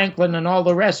and Franklin and all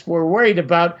the rest were worried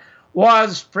about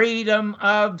was freedom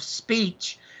of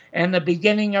speech. And the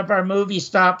beginning of our movie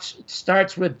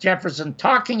starts with Jefferson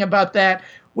talking about that,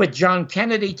 with John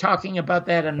Kennedy talking about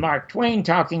that, and Mark Twain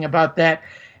talking about that.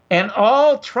 And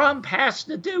all Trump has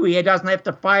to do, he doesn't have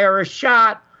to fire a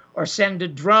shot or send a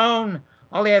drone.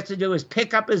 All he has to do is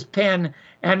pick up his pen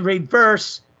and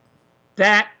reverse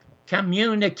that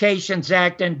Communications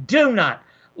Act, and do not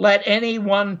let any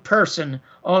one person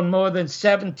own more than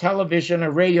 7 television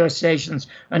or radio stations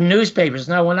and newspapers.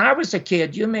 Now, when I was a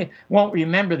kid, you won't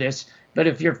remember this, but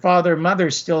if your father or mother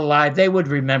is still alive, they would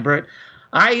remember it.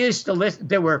 I used to listen.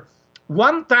 There were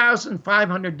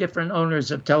 1,500 different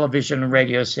owners of television and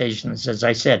radio stations, as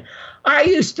I said. I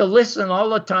used to listen all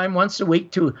the time, once a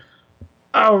week, to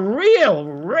a real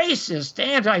racist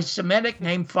anti-Semitic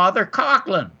named Father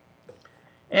Coughlin.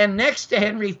 And next to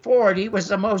Henry Ford, he was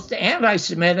the most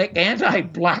anti-Semitic,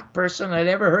 anti-black person I'd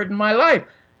ever heard in my life.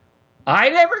 I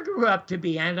never grew up to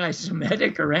be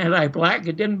anti-Semitic or anti-black.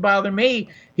 It didn't bother me.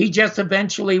 He just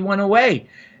eventually went away.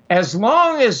 As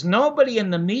long as nobody in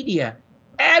the media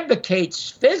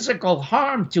advocates physical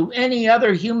harm to any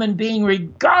other human being,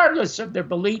 regardless of their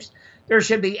beliefs, there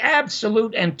should be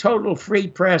absolute and total free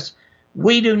press.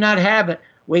 We do not have it.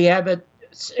 We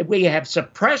have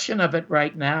suppression of it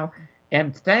right now.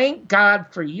 And thank God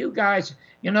for you guys.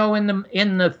 You know, in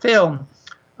the film,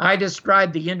 I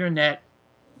described the internet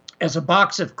as a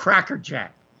box of Cracker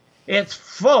Jack. It's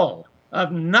full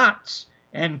of nuts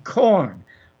and corn.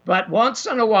 But once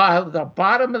in a while, at the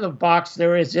bottom of the box,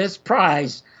 there is this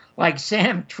prize, like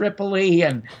Sam Tripoli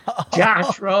and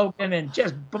Josh Rogan and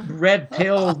just Red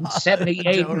Pill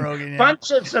 78 and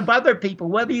bunches of other people,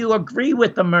 whether you agree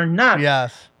with them or not.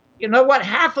 Yes. You know what?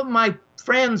 Half of my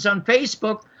friends on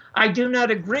Facebook I do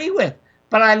not agree with,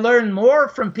 but I learn more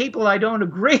from people I don't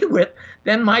agree with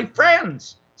than my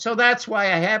friends. So that's why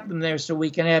I have them there, so we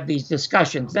can have these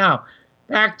discussions. Now,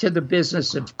 back to the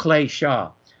business of Clay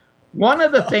Shaw. One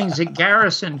of the things that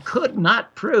Garrison could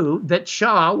not prove that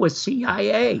Shaw was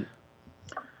CIA.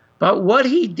 But what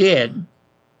he did,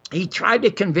 he tried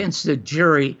to convince the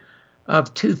jury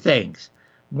of two things.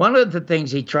 One of the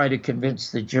things he tried to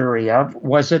convince the jury of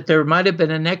was that there might have been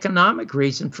an economic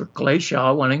reason for Clay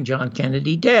Shaw wanting John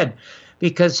Kennedy dead,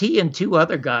 because he and two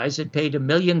other guys had paid $1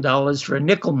 million for a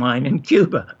nickel mine in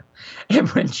Cuba. And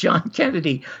when John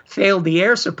Kennedy failed the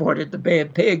air support at the Bay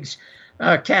of Pigs,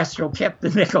 Castro kept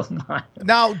the nickel mine.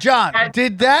 Now, John,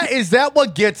 is that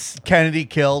what gets Kennedy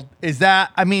killed? Is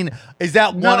that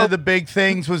one of the big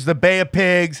things was the Bay of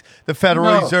Pigs, the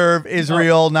Federal Reserve,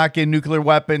 Israel not getting nuclear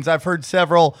weapons? I've heard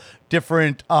several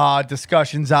different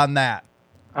discussions on that.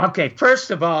 Okay,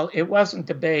 first of all, it wasn't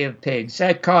the Bay of Pigs.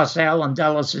 That cost Allen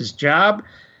Dulles' job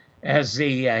as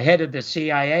the head of the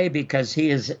CIA, because he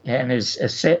and his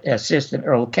assistant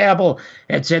Earl Cabell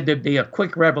had said there'd be a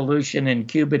quick revolution in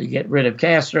Cuba to get rid of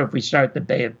Castro if we start the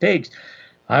Bay of Pigs.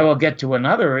 I will get to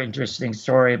another interesting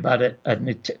story about it.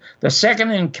 The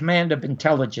second in command of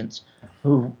intelligence,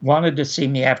 who wanted to see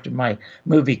me after my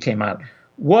movie came out.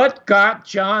 What got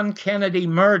John Kennedy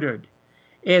murdered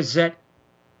is that,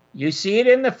 you see it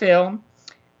in the film,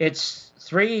 it's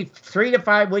three to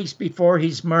 5 weeks before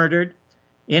he's murdered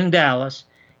in Dallas.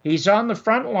 He's on the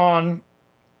front lawn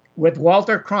with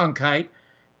Walter Cronkite,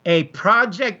 a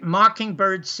Project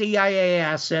Mockingbird CIA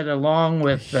asset, along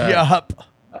with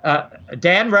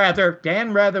Dan Rather.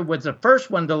 Dan Rather was the first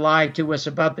one to lie to us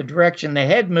about the direction the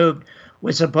head moved,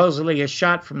 was supposedly a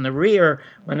shot from the rear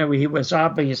when he was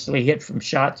obviously hit from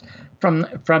shots from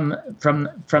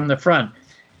the front.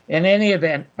 In any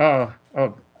event,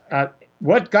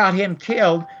 what got him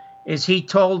killed is he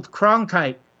told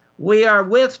Cronkite, "We are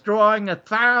withdrawing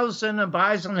 1,000 of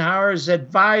Eisenhower's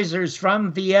advisors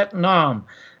from Vietnam.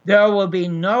 There will be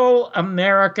no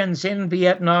Americans in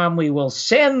Vietnam. We will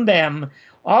send them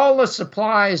all the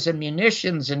supplies and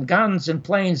munitions and guns and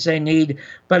planes they need,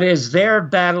 but it's their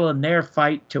battle and their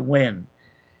fight to win."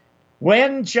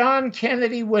 When John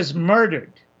Kennedy was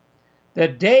murdered, the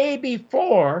day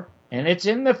before, and it's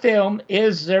in the film,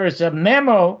 there's a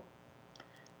memo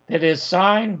that is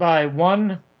signed by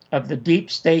one of the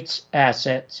deep state's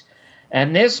assets.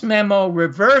 And this memo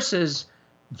reverses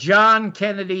John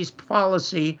Kennedy's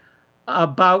policy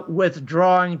about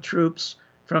withdrawing troops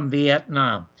from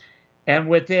Vietnam. And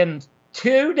within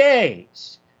 2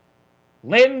 days,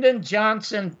 Lyndon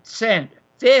Johnson sent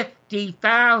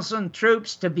 50,000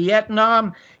 troops to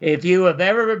Vietnam. If you have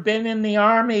ever been in the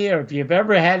army or if you've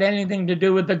ever had anything to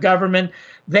do with the government,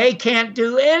 they can't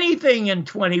do anything in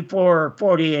 24 or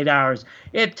 48 hours.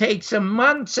 It takes them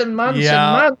months and months and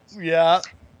months. Yeah.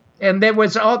 And there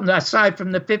was, aside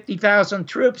from the 50,000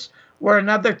 troops, were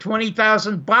another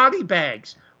 20,000 body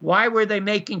bags. Why were they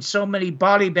making so many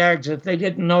body bags if they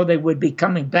didn't know they would be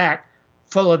coming back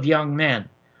full of young men?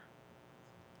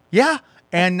 Yeah.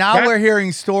 And now we're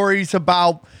hearing stories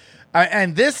about,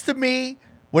 and this to me,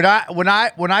 when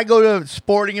I go to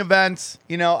sporting events,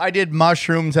 you know, I did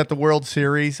mushrooms at the World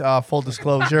Series, full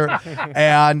disclosure,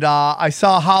 and I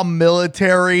saw how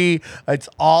military, it's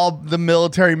all the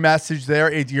military message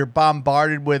there. You're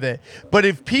bombarded with it. But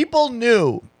if people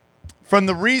knew from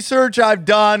the research I've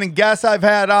done and guests I've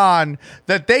had on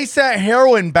that they sent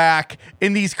heroin back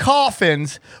in these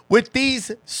coffins with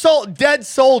these dead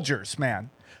soldiers, man.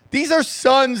 These are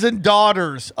sons and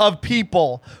daughters of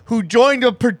people who joined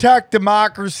to protect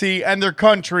democracy and their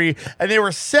country, and they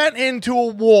were sent into a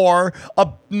war,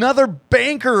 another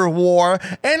banker war.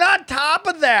 And on top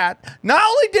of that, not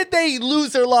only did they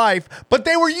lose their life, but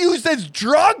they were used as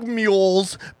drug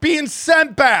mules being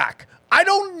sent back. I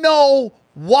don't know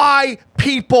why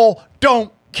people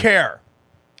don't care.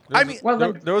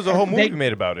 There was a whole movie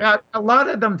made about it. A lot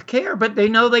of them care, but they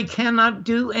know they cannot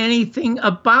do anything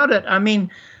about it. I mean,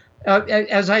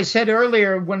 as I said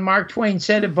earlier, when Mark Twain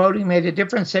said if voting made a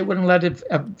difference, they wouldn't let it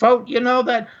vote. You know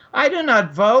that I do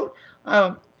not vote.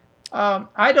 I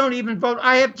don't even vote.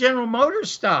 I have General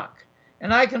Motors stock,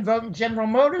 and I can vote in General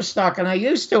Motors stock, and I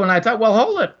used to. And I thought, well,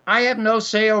 hold it. I have no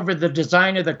say over the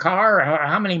design of the car or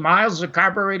how many miles the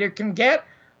carburetor can get.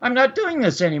 I'm not doing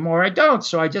this anymore. I don't.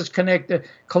 So I just collect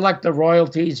the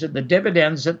royalties or the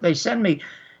dividends that they send me.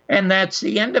 And that's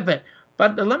the end of it.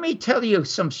 But let me tell you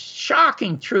some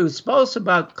shocking truths, both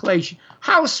about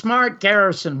how smart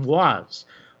Garrison was.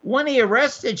 When he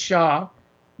arrested Shaw,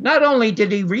 not only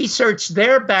did he research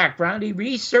their background, he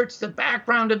researched the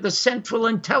background of the Central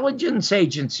Intelligence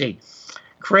Agency,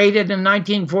 created in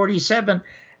 1947.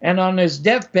 And on his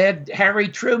deathbed, Harry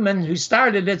Truman, who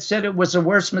started it, said it was the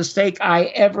worst mistake I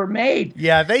ever made.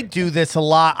 Yeah, they do this a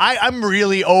lot. I'm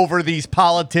really over these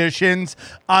politicians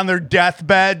on their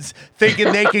deathbeds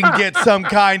thinking they can get some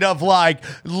kind of like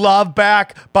love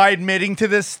back by admitting to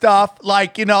this stuff.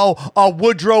 Like,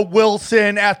 Woodrow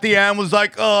Wilson at the end was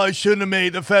like, oh, I shouldn't have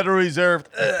made the Federal Reserve.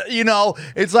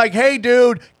 It's like, hey,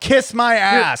 dude, kiss my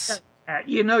ass.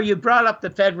 You brought up the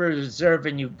Federal Reserve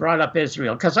and you brought up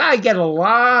Israel, because I get a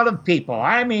lot of people,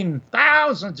 I mean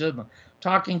thousands of them,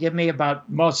 talking to me about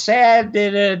Mossad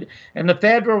did it and the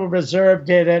Federal Reserve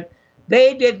did it.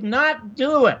 They did not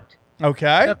do it.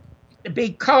 Okay.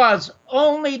 Because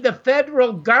only the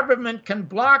federal government can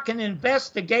block an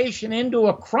investigation into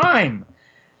a crime.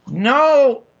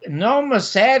 No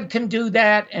Mossad can do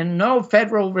that, and no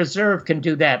Federal Reserve can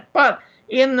do that. But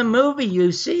in the movie,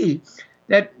 you see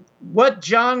that what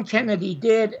John Kennedy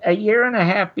did a year and a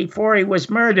half before he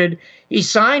was murdered, he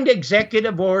signed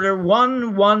Executive Order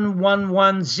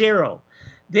 11110.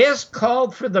 This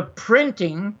called for the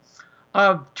printing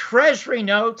of Treasury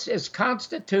notes as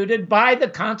constituted by the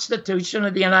Constitution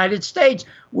of the United States.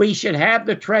 We should have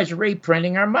the Treasury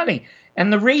printing our money.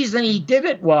 And the reason he did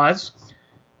it was,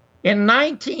 in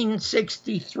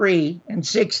 1963 and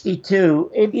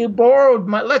 62, if you borrowed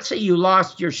money, let's say you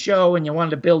lost your show and you wanted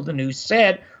to build a new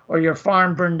set, or your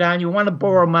farm burned down, you want to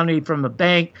borrow money from a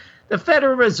bank, the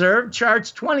Federal Reserve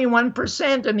charged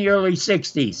 21% in the early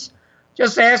 60s.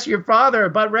 Just ask your father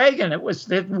about Reagan. It was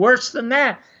worse than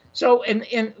that. So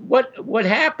what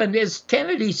happened is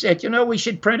Kennedy said, we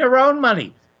should print our own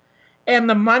money. And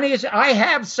the money is, I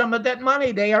have some of that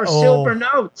money. They are silver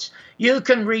notes. You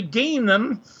can redeem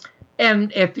them.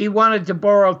 And if you wanted to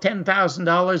borrow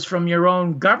 $10,000 from your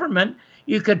own government,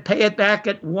 you could pay it back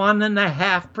at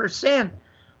 1.5%.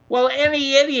 Well,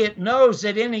 any idiot knows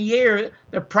that in a year,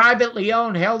 the privately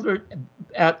owned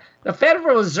the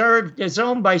Federal Reserve is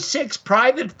owned by 6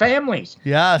 private families.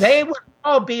 Yes. They would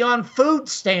all be on food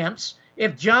stamps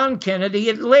if John Kennedy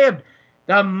had lived.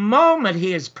 The moment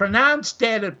he is pronounced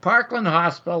dead at Parkland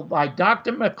Hospital by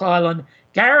Dr. McClellan,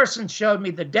 Garrison showed me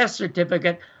the death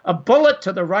certificate, a bullet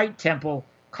to the right temple,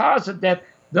 cause of death.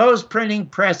 Those printing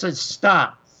presses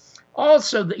stopped.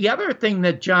 Also, the other thing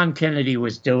that John Kennedy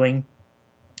was doing,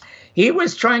 he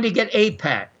was trying to get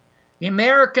AIPAC, the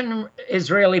American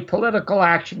Israeli Political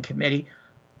Action Committee,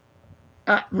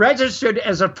 registered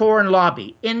as a foreign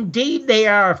lobby. Indeed, they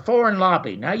are a foreign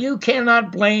lobby. Now, you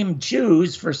cannot blame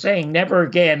Jews for saying never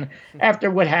again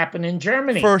after what happened in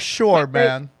Germany. For sure,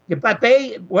 man. But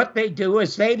what they do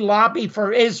is they lobby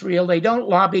for Israel. They don't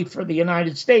lobby for the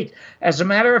United States. As a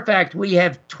matter of fact, we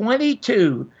have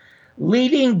 22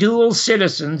 leading dual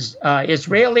citizens,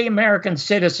 Israeli-American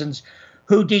citizens,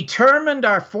 who determined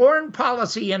our foreign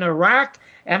policy in Iraq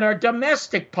and our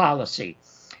domestic policy.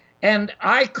 And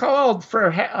I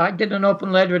did an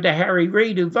open letter to Harry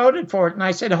Reid, who voted for it, and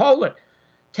I said, hold it.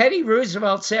 Teddy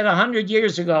Roosevelt said 100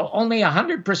 years ago, only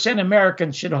 100%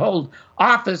 Americans should hold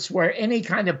office where any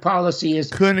kind of policy is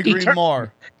Couldn't agree determined.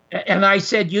 more. And I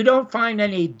said, you don't find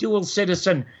any dual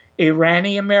citizen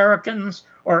Iranian Americans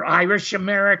or Irish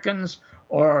Americans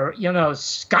or,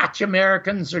 Scotch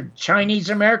Americans or Chinese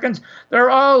Americans. They're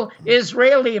all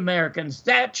Israeli Americans.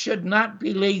 That should not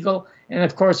be legal. And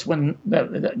of course, when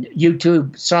the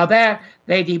YouTube saw that,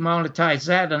 they demonetized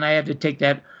that, and I had to take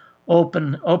that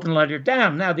open letter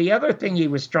down. Now, the other thing he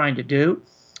was trying to do,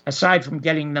 aside from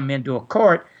getting them into a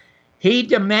court, he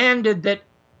demanded that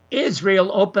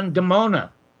Israel open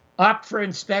Dimona, up for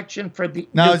inspection for the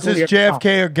Now, is this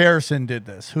JFK or Garrison did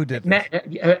this? Who did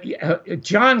this?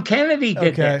 John Kennedy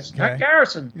did this, not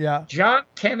Garrison. Yeah. John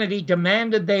Kennedy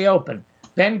demanded they open.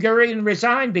 Ben-Gurion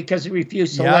resigned because he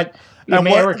refused to let the and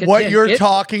Americans what in. you're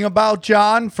talking about,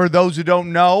 John, for those who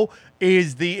don't know,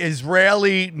 is the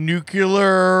Israeli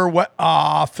nuclear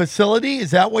facility.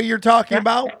 Is that what you're talking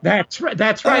about? That's right.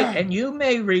 That's right. And you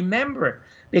may remember,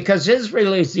 because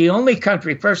Israel is the only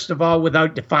country, first of all,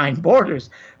 without defined borders,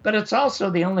 but it's also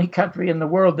the only country in the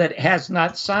world that has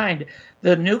not signed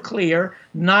the Nuclear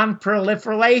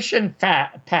Non-Proliferation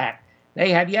Pact.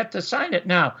 They have yet to sign it.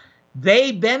 Now,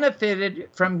 they benefited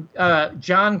from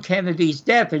John Kennedy's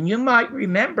death. And you might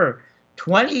remember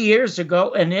 20 years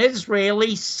ago, an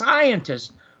Israeli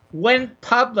scientist went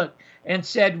public and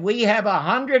said, we have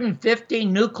 150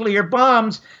 nuclear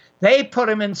bombs. They put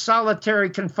him in solitary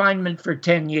confinement for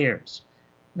 10 years.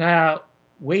 Now,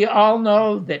 we all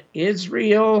know that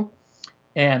Israel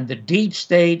and the deep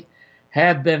state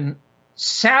have been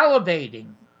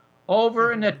salivating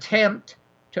over an attempt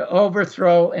to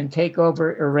overthrow and take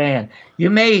over Iran. You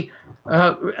may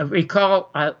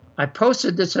recall, I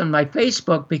posted this on my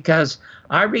Facebook because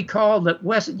I recall that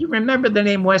you remember the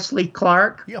name Wesley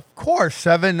Clark? Yeah, of course.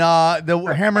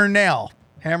 The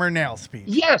hammer nail speech.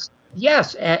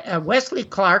 Yes. Wesley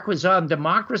Clark was on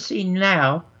Democracy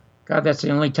Now! God, that's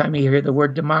the only time you hear the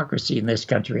word democracy in this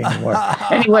country anymore.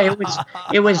 Anyway,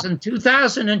 it was in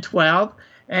 2012,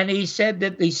 and he said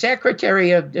that the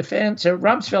Secretary of Defense,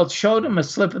 Rumsfeld, showed him a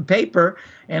slip of paper,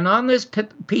 and on this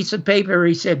piece of paper,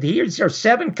 he said, "Here's our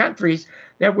 7 countries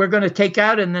that we're going to take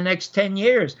out in the next 10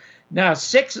 years. Now,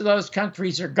 6 of those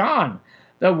countries are gone.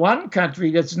 The one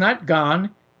country that's not gone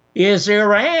is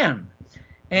Iran."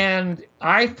 And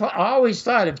I always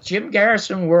thought if Jim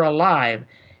Garrison were alive,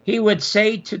 he would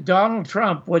say to Donald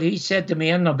Trump what he said to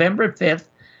me on November 5th,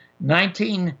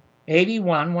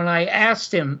 1981, when I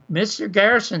asked him, "Mr.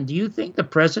 Garrison, do you think the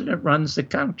president runs the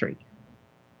country?"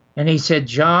 And he said,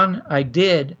 "John, I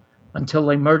did until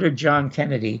they murdered John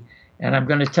Kennedy. And I'm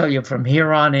going to tell you from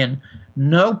here on in,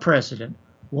 no president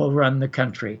will run the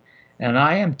country." And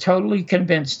I am totally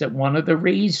convinced that one of the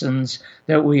reasons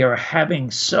that we are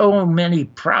having so many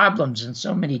problems and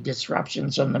so many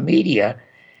disruptions on the media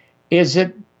is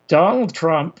that Donald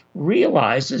Trump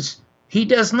realizes he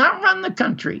does not run the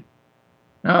country.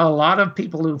 Now, a lot of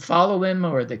people who follow him,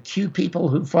 or the Q people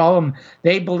who follow him,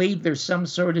 they believe there's some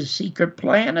sort of secret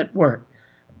plan at work.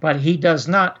 But he does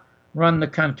not run the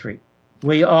country.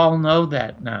 We all know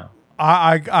that now.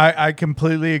 I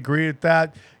completely agree with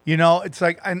that. You know, it's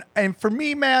like, and for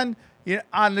me, man, you know,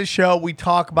 on the show, we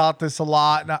talk about this a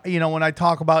lot. And, you know, when I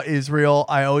talk about Israel,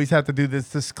 I always have to do this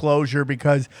disclosure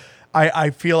because I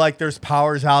feel like there's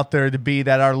powers out there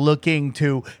that are looking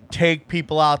to take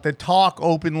people out that talk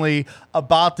openly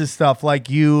about this stuff, like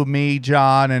you, me,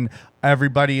 John, and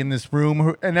everybody in this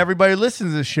room and everybody who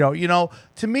listens to the show. You know,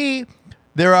 to me,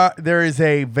 there is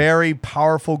a very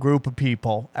powerful group of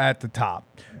people at the top.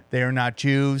 They are not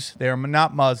Jews. They are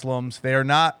not Muslims. They are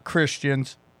not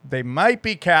Christians. They might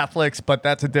be Catholics, but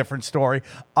that's a different story.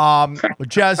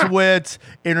 Jesuits,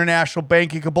 international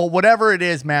banking cabal, whatever it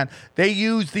is, man, they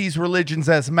use these religions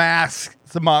as masks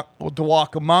to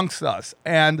walk amongst us.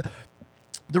 And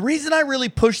the reason I really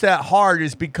push that hard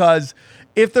is because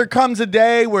if there comes a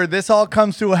day where this all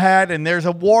comes to a head and there's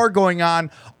a war going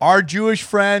on, our Jewish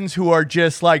friends who are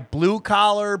just like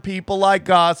blue-collar people like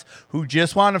us, who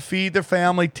just want to feed their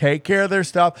family, take care of their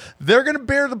stuff, they're going to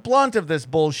bear the blunt of this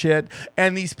bullshit.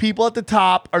 And these people at the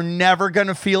top are never going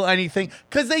to feel anything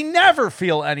because they never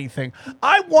feel anything.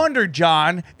 I wonder,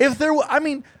 John, if there'll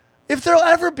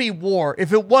ever be war,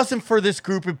 if it wasn't for this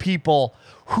group of people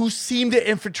who seem to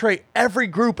infiltrate every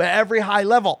group at every high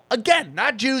level. Again,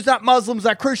 not Jews, not Muslims,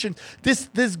 not Christians.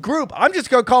 This group, I'm just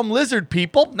going to call them lizard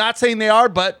people. Not saying they are,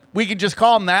 but we can just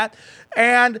call them that.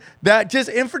 And that just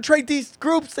infiltrate these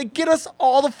groups that get us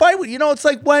all to fight with. You know, it's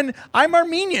like when I'm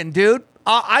Armenian, dude.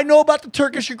 I know about the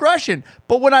Turkish aggression.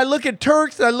 But when I look at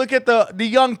Turks, I look at the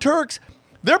young Turks,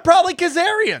 they're probably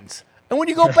Khazarians. And when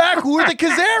you go back, who are the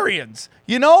Khazarians?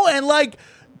 You know, and like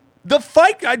the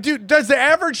fight, dude, does the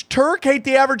average Turk hate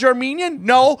the average Armenian?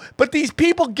 No, but these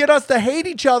people get us to hate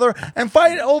each other and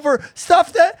fight over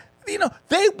stuff that, you know,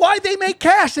 why they make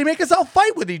cash. They make us all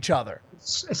fight with each other.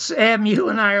 Sam, you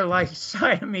and I are like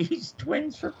Siamese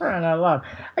twins, for crying out loud.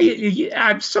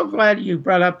 I'm so glad you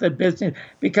brought up the business,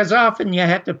 because often you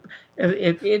have to,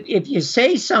 if you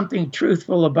say something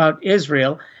truthful about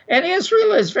Israel, and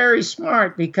Israel is very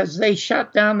smart because they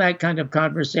shut down that kind of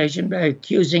conversation by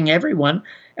accusing everyone.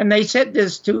 And they said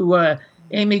this to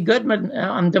Amy Goodman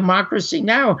on Democracy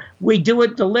Now! We do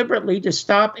it deliberately to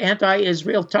stop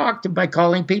anti-Israel talk by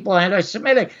calling people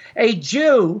anti-Semitic. A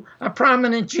Jew, a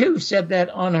prominent Jew, said that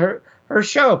on her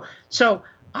show. So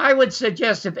I would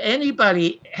suggest if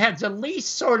anybody has the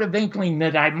least sort of inkling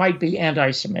that I might be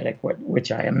anti-Semitic,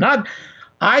 which I am not,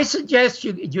 I suggest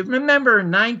you remember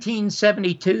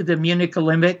 1972, the Munich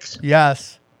Olympics?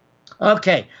 Yes.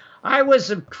 Okay. I was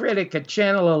a critic at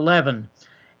Channel 11,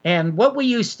 and what we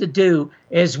used to do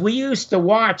is we used to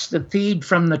watch the feed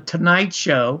from The Tonight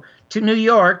Show to New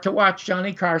York to watch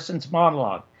Johnny Carson's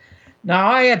monologue.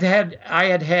 Now, I had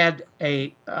had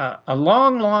a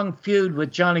long feud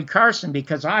with Johnny Carson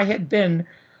because I had been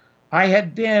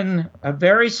a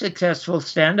very successful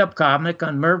stand-up comic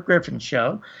on Merv Griffin's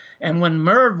show. And when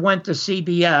Merv went to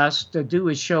CBS to do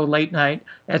his show late night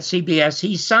at CBS,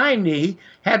 he signed me,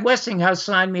 had Westinghouse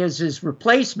sign me as his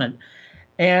replacement.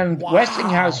 And wow.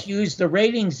 Westinghouse used the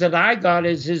ratings that I got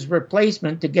as his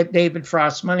replacement to get David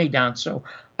Frost's money down. So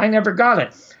I never got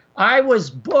it. I was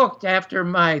booked after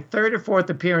my third or fourth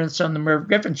appearance on the Merv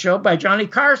Griffin Show by Johnny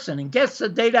Carson. And guess the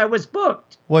date I was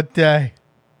booked? What day?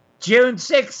 June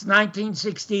 6,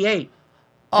 1968.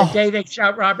 The day they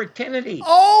shot Robert Kennedy.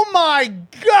 Oh, my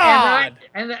God.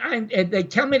 And they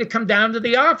tell me to come down to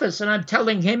the office, and I'm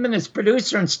telling him and his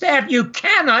producer and staff, you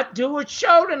cannot do a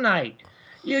show tonight.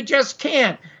 You just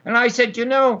can't. And I said,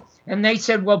 and they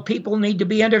said, well, people need to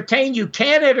be entertained. You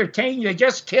can't entertain. You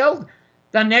just killed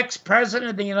the next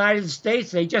president of the United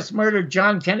States. They just murdered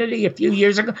John Kennedy a few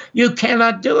years ago. You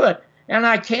cannot do it. And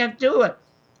I can't do it.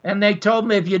 And they told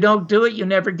me if you don't do it, you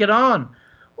never get on.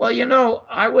 Well,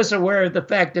 I was aware of the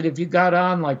fact that if you got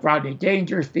on like Rodney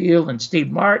Dangerfield and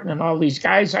Steve Martin and all these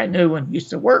guys I knew and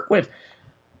used to work with,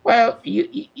 well,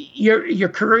 your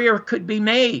career could be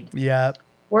made. Yeah.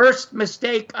 Worst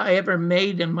mistake I ever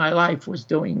made in my life was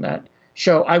doing that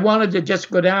show. I wanted to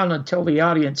just go down and tell the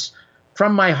audience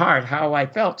from my heart how I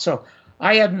felt. So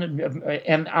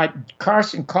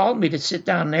Carson called me to sit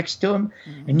down next to him.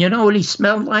 And you know what he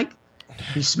smelled like?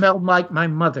 He smelled like my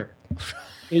mother.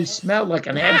 He smelled like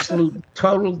an absolute,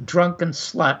 total drunken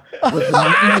slut with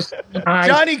the meanest eyes.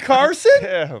 Johnny Carson?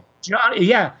 Yeah. Johnny,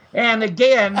 yeah. And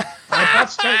again, I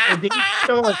must tell you these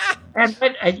stories. And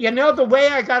the way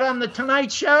I got on the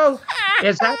Tonight Show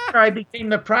is after I became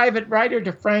the private writer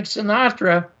to Frank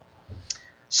Sinatra.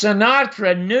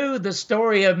 Sinatra knew the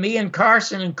story of me and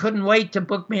Carson and couldn't wait to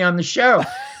book me on the show.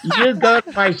 You go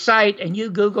to my site and you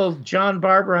Google John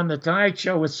Barber on the Tonight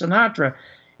Show with Sinatra.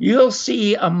 You'll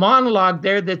see a monologue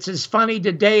there that's as funny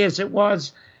today as it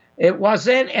was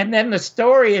then. And then the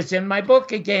story is in my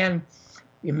book again.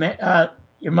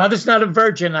 Your mother's not a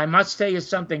virgin. I must tell you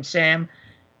something, Sam.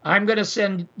 I'm going to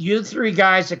send you three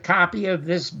guys a copy of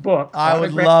this book. I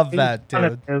would love that,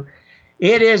 dude.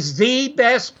 It is the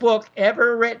best book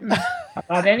ever written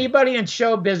about anybody in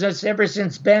show business ever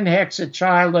since Ben Heck's A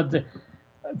Child of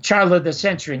the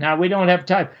Century. Now, we don't have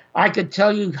time. I could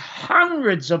tell you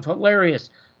hundreds of hilarious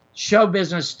show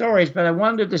business stories, but I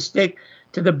wanted to stick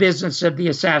to the business of the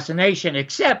assassination,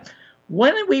 except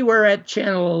when we were at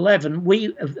Channel 11,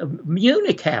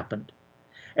 Munich happened.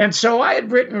 And so I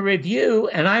had written a review,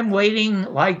 and I'm waiting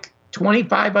like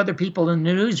 25 other people in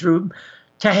the newsroom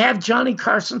to have Johnny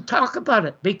Carson talk about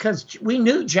it, because we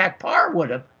knew Jack Parr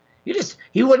would have.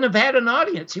 He wouldn't have had an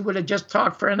audience. He would have just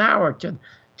talked for an hour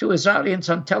to his audience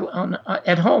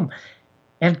at home.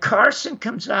 And Carson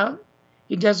comes out.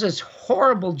 He does this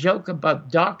horrible joke about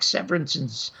Doc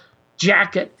Severinsen's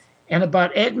jacket and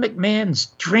about Ed McMahon's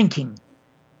drinking.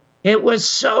 It was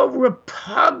so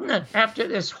repugnant after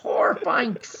this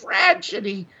horrifying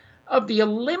tragedy of the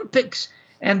Olympics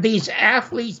and these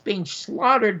athletes being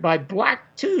slaughtered by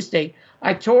Black Tuesday.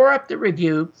 I tore up the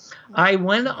review. I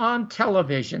went on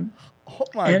television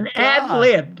and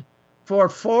ad-libbed for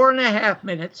 4.5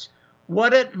 minutes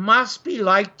what it must be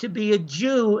like to be a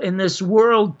Jew in this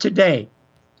world today.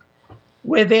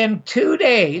 Within 2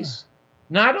 days,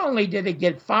 not only did it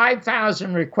get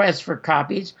 5,000 requests for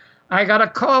copies, I got a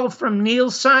call from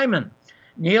Neil Simon.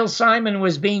 Neil Simon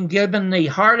was being given the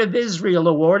Heart of Israel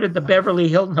Award at the Beverly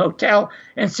Hilton Hotel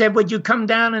and said, would you come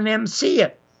down and MC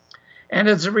it? And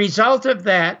as a result of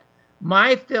that,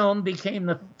 my film became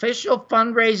the official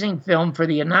fundraising film for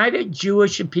the United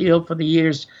Jewish Appeal for the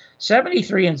years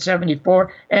 73 and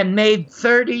 74 and made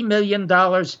 $30 million.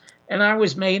 And I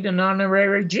was made an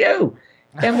honorary Jew.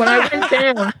 And when I went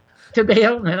down to the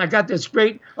Hilton, and I got this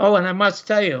great, and I must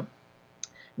tell you,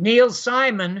 Neil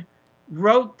Simon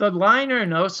wrote the liner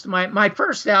notes. My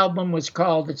first album was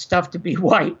called It's Tough to Be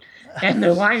White, and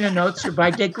the liner notes are by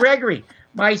Dick Gregory.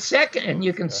 My second, and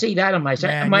you can see that on my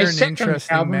second. Man, my you're an second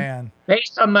interesting album, man.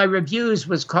 based on my reviews,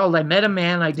 was called "I Met a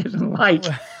Man I Didn't Like,"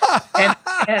 and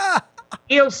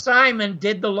Neil Simon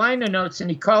did the liner notes, and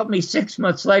he called me 6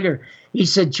 months later. He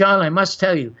said, "John, I must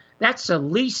tell you, that's the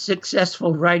least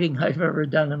successful writing I've ever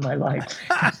done in my life."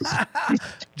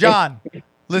 John,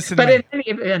 listen. But in any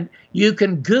event, you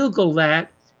can Google that,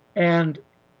 and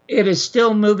it is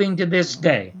still moving to this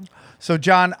day. So,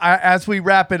 John, as we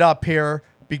wrap it up here,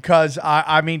 because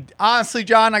I mean, honestly,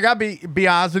 John, I gotta be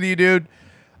honest with you, dude.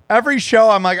 Every show,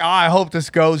 I'm like, I hope this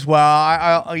goes well.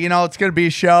 I it's gonna be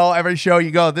a show. Every show you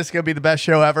go, this is gonna be the best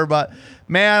show ever. But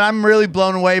man, I'm really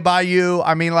blown away by you.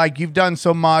 I mean, like, you've done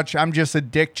so much. I'm just a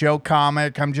dick joke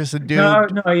comic. I'm just a dude.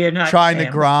 No, you're not, trying Sam.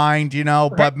 to grind,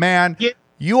 But man,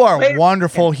 you are a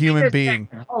wonderful human being.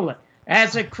 Hold it.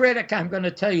 As a critic, I'm going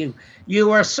to tell you,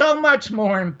 you are so much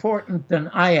more important than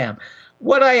I am.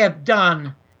 What I have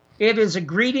done, it is a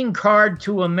greeting card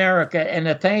to America and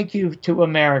a thank you to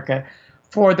America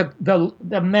for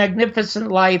the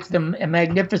magnificent life, the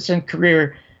magnificent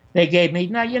career they gave me.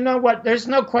 Now, you know what? There's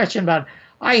no question about it.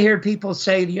 I hear people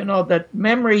say, that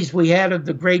memories we had of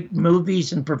the great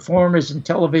movies and performers in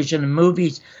television and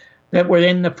movies that were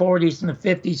in the 40s and the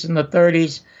 50s and the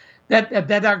 30s,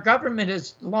 that our government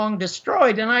has long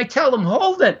destroyed. And I tell them,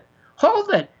 hold it.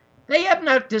 They have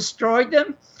not destroyed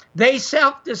them. They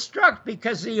self-destruct,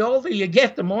 because the older you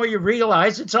get, the more you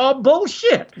realize it's all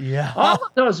bullshit. Yeah. All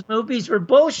of those movies were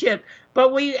bullshit.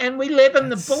 But we live in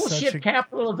the bullshit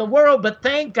capital of the world. But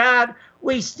thank God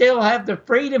we still have the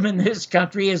freedom in this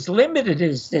country, as limited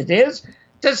as it is,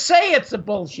 to say it's the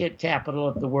bullshit capital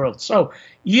of the world. So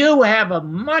you have a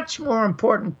much more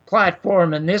important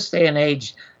platform in this day and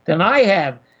age than I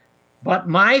have. But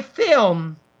my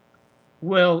film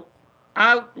will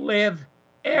outlive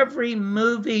every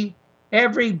movie,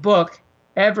 every book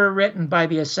ever written by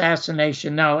the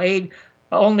assassination. Now,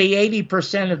 only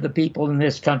 80% of the people in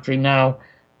this country now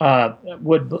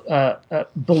would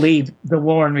believe the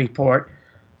Warren Report.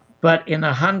 But in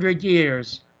 100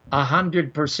 years,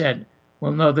 100%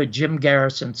 will know that Jim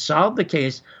Garrison solved the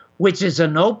case, which is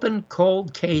an open,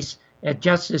 cold case at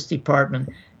Justice Department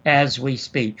as we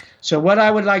speak. So what I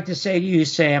would like to say to you,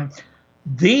 Sam,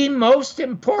 the most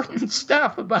important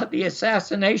stuff about the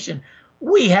assassination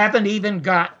we haven't even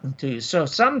gotten to. So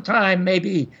sometime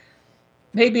maybe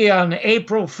on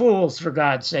April Fool's, for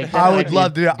God's sake. I would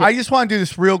love to. I just want to do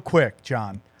this real quick,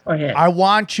 John. Go ahead. I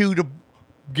want you to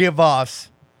give us,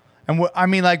 and we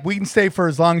can stay for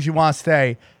as long as you want to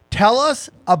stay. Tell us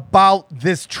about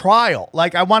this trial.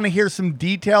 Like, I want to hear some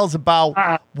details about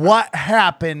what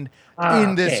happened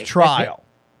in this trial.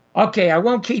 Okay, I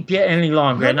won't keep you any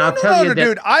longer, I'll tell you that,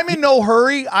 dude. I'm in no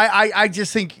hurry. I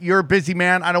just think you're a busy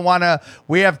man. I don't want to.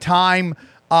 We have time.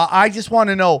 I just want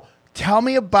to know. Tell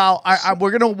me about.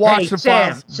 We're gonna watch the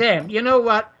files. Sam, you know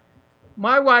what?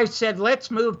 My wife said, let's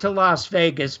move to Las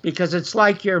Vegas because it's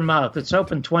like your mouth. It's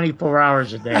open 24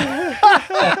 hours a day.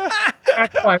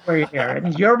 That's why we're here.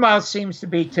 And your mouth seems to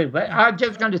be too. But I'm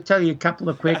just going to tell you a couple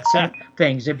of quick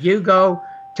things. If you go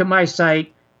to my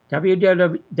site,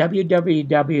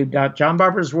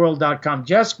 www.johnbarbersworld.com,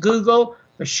 just Google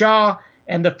the Shah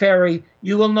and the ferry.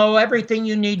 You will know everything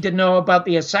you need to know about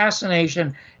the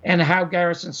assassination and how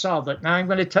Garrison solved it. Now I'm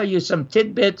going to tell you some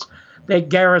tidbits that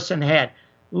Garrison had.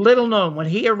 Little known, when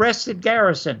he arrested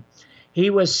Garrison, he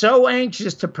was so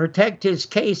anxious to protect his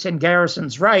case and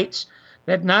Garrison's rights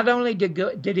that not only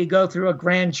did he go through a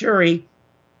grand jury,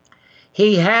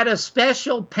 he had a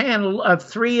special panel of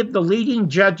 3 of the leading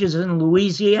judges in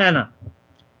Louisiana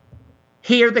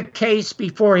hear the case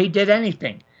before he did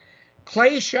anything.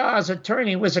 Clay Shaw's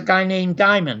attorney was a guy named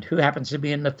Diamond, who happens to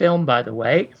be in the film, by the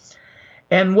way.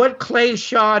 And what Clay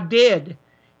Shaw did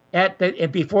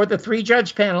before the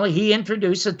 3-judge panel, he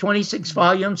introduced the 26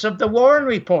 volumes of the Warren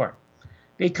Report,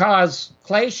 because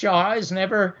Clay Shaw is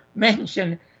never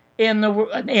mentioned in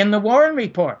the Warren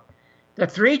Report. The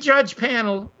 3-judge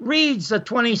panel reads the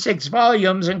 26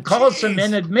 volumes and calls them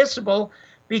inadmissible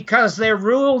because they're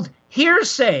ruled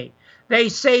hearsay. They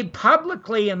say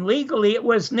publicly and legally it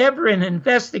was never an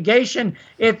investigation.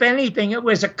 If anything, it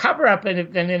was a cover-up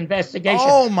of an investigation.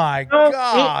 Oh, my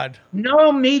God.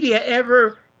 No media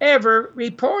ever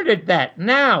reported that.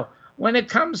 Now, when it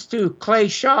comes to Clay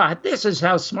Shaw, this is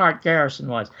how smart Garrison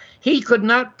was. He could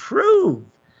not prove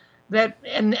that,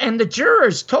 and the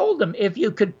jurors told him, if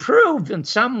you could prove in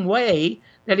some way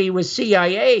that he was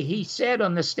CIA, he said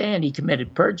on the stand he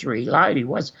committed perjury. He lied, he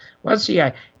was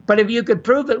CIA. But if you could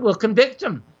prove it, we'll convict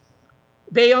him.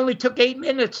 They only took 8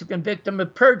 minutes to convict him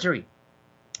of perjury.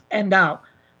 And now,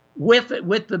 with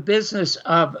the business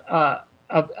of the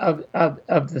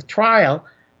trial,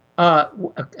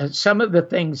 some of the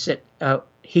things that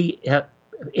he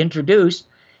introduced,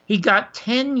 he got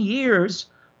 10 years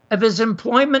of his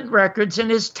employment records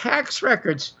and his tax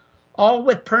records, all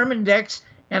with Permindex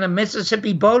and a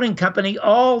Mississippi Boating Company,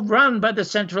 all run by the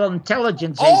Central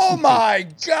Intelligence Agency. Oh, my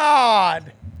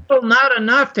God. Well, not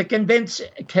enough to convince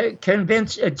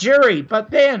a jury.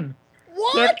 But then,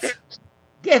 what?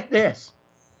 Get this.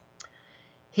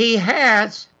 He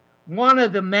has one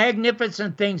of the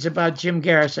magnificent things about Jim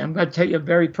Garrison. I'm going to tell you a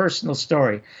very personal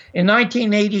story. In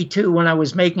 1982, when I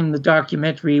was making the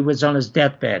documentary, he was on his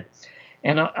deathbed.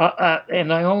 And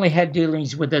I only had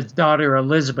dealings with his daughter,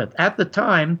 Elizabeth. At the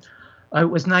time, it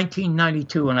was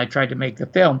 1992 when I tried to make the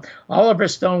film. Oliver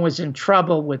Stone was in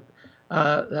trouble with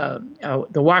the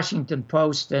Washington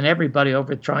Post and everybody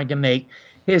over trying to make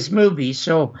his movie.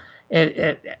 So,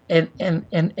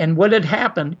 and what had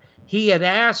happened, he had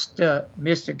asked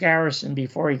Mr. Garrison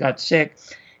before he got sick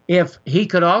if he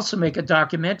could also make a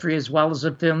documentary as well as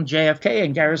a film JFK.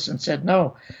 And Garrison said,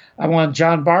 no, I want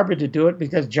John Barber to do it,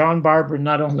 because John Barber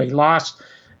not only lost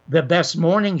the best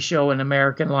morning show in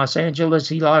America in Los Angeles,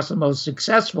 he lost the most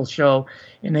successful show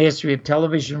in the history of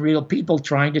television, real people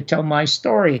trying to tell my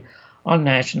story on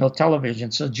national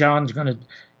television. So John's going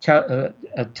to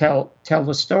tell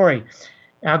the story.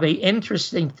 Now, the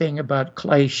interesting thing about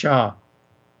Clay Shaw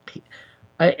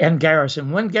and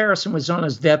Garrison, when Garrison was on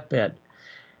his deathbed,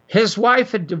 his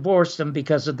wife had divorced him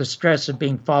because of the stress of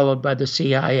being followed by the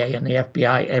CIA and the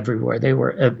FBI everywhere. They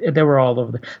were all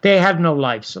over. They had no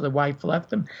life, so the wife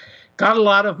left him. Got a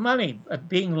lot of money. But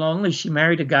being lonely, she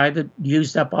married a guy that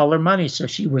used up all her money, so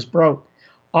she was broke.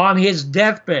 On his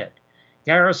deathbed,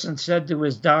 Garrison said to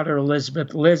his daughter,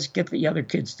 Elizabeth, Liz, get the other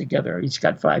kids together. He's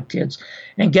got 5 kids.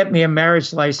 And get me a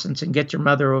marriage license and get your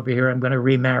mother over here. I'm going to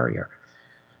remarry her.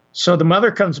 So the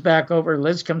mother comes back over,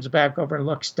 Liz comes back over and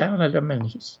looks down at him, and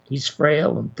he's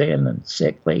frail and thin and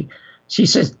sickly. She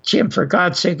says, Jim, for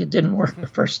God's sake, it didn't work the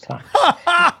first time.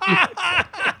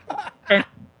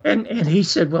 and he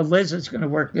said, well, Liz, it's going to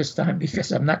work this time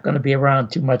because I'm not going to be around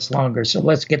too much longer, so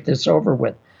let's get this over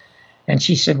with. And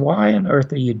she said, why on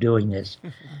earth are you doing this?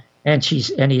 And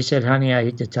he said, honey, I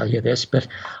hate to tell you this, but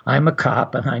I'm a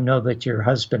cop, and I know that your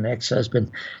husband, ex-husband,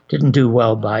 didn't do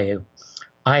well by you.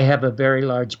 I have a very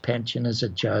large pension as a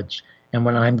judge, and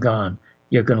when I'm gone,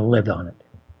 you're going to live on it.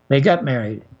 They got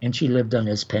married, and she lived on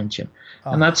his pension.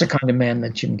 And that's the kind of man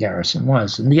that Jim Garrison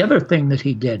was. And the other thing that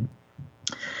he did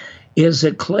is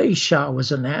that Clay Shaw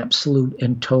was an absolute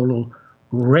and total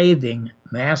raving,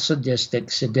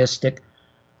 masochistic, sadistic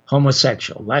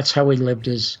homosexual. That's how he lived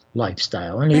his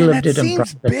lifestyle. And he lived it in private.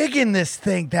 Seems big in this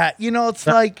thing that, it's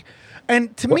like,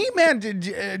 and to me, man,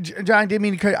 John, I didn't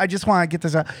mean to, I just want to get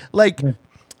this out. Like,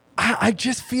 I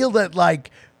just feel that,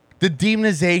 like, the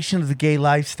demonization of the gay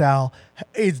lifestyle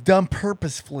is done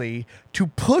purposefully to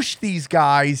push these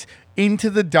guys into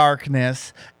the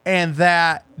darkness, and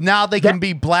that now they can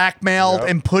be blackmailed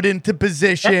and put into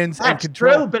positions and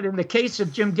control. True, but in the case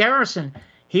of Jim Garrison,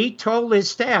 he told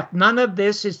his staff, none of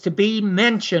this is to be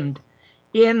mentioned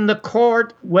in the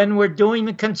court when we're doing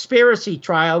the conspiracy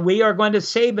trial. We are going to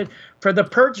save it for the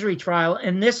perjury trial,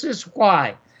 and this is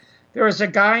why. There was a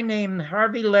guy named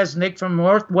Harvey Lesnick from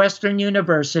Northwestern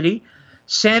University,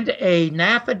 sent an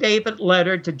affidavit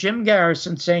letter to Jim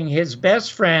Garrison saying his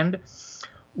best friend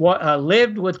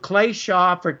lived with Clay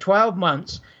Shaw for 12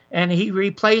 months, and he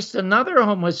replaced another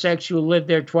homosexual who lived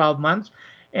there 12 months.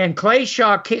 And Clay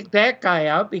Shaw kicked that guy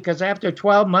out because after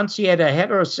 12 months he had a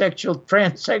heterosexual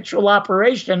transsexual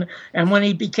operation, and when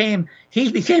he became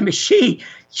a she,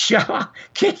 Shaw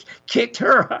kicked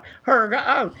her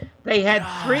out. They had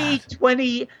three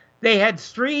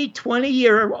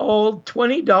 20-year-old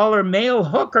 $20 male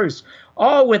hookers,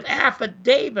 all with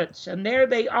affidavits, and there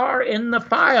they are in the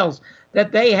files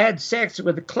that they had sex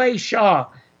with Clay Shaw,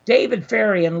 David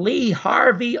Ferrie, and Lee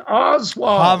Harvey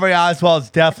Oswald. Harvey Oswald is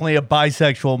definitely a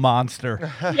bisexual monster.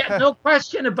 Yeah, no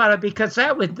question about it, because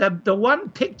that was the one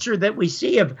picture that we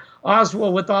see of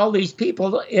Oswald with all these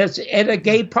people is at a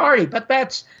gay party. But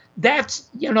that's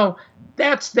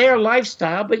their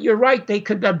lifestyle. But you're right; they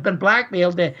could have been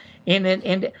blackmailed in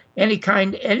any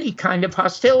kind of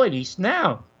hostilities.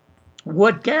 Now,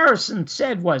 what Garrison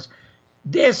said was,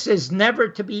 this is never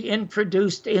to be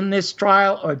introduced in this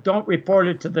trial, or don't report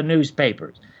it to the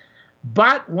newspapers.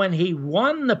 But when he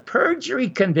won the perjury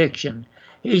conviction,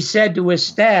 he said to his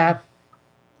staff,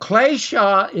 Clay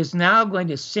Shaw is now going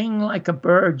to sing like a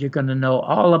bird. You're going to know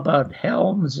all about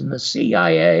Helms and the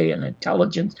CIA and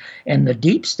intelligence and the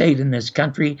deep state in this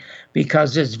country,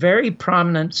 because this very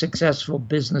prominent, successful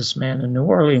businessman in New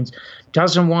Orleans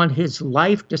doesn't want his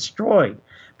life destroyed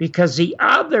because the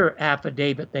other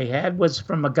affidavit they had was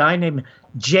from a guy named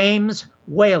James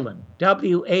Whalen,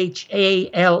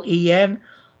 Whalen,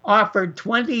 offered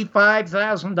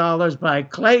 $25,000 by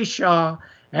Clay Shaw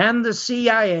and the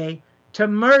CIA to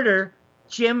murder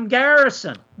Jim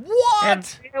Garrison.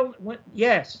 What? And,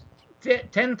 yes,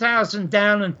 $10,000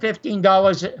 down and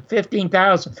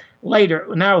 $15,000 later.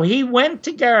 Now, he went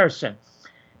to Garrison,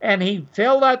 and he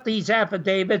filled out these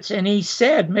affidavits, and he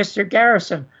said, Mr.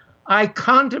 Garrison, I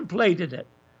contemplated it.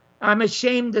 I'm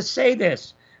ashamed to say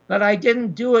this, but I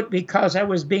didn't do it because I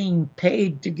was being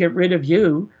paid to get rid of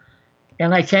you,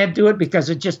 and I can't do it because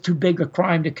it's just too big a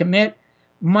crime to commit.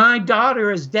 My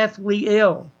daughter is deathly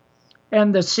ill,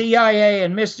 and the CIA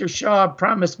and Mr. Shaw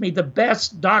promised me the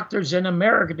best doctors in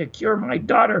America to cure my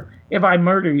daughter if I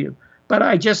murder you, but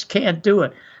I just can't do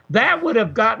it. That would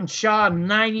have gotten Shaw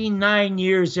 99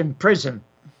 years in prison.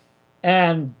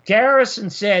 And Garrison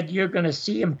said, you're going to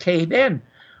see him cave in.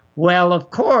 Well,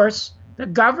 of course, the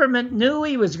government knew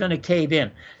he was going to cave in.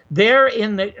 There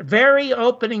in the very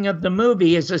opening of the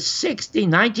movie is a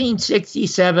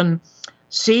 1967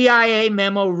 CIA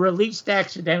memo released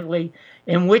accidentally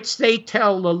in which they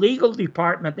tell the legal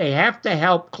department they have to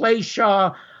help Clay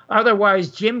Shaw, otherwise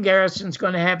Jim Garrison's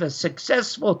going to have a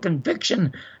successful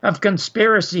conviction of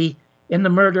conspiracy in the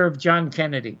murder of John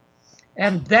Kennedy.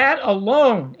 And that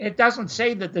alone, it doesn't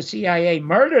say that the CIA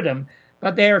murdered him,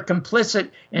 but they are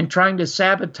complicit in trying to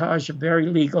sabotage a very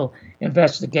legal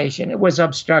investigation. It was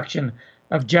obstruction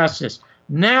of justice.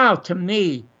 Now, to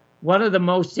me, one of the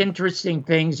most interesting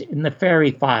things in the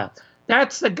Ferry file.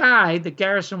 That's the guy that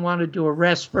Garrison wanted to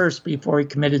arrest first before he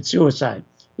committed suicide.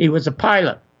 He was a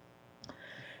pilot.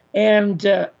 And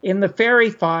in the Ferry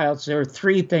files, there are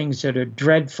three things that are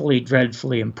dreadfully,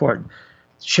 dreadfully important.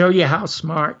 Show you how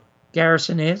smart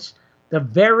Garrison is. The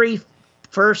very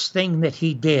first thing that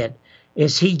he did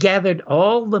is he gathered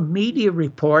all the media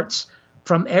reports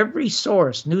from every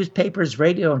source, newspapers,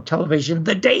 radio, and television,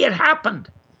 the day it happened.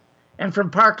 And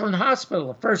from Parkland Hospital,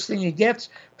 the first thing he gets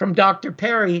from Dr.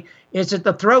 Perry is that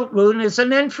the throat wound is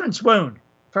an entrance wound.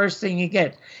 First thing he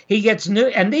gets. He gets new,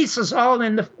 and this is all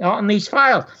on these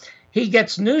files. He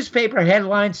gets newspaper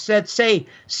headlines that say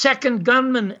second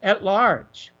gunman at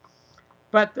large.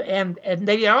 But and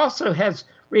they also has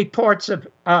reports of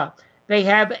they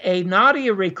have a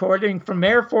Nadia recording from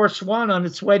Air Force One on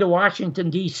its way to Washington,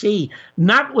 D.C.,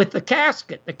 not with the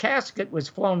casket. The casket was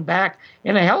flown back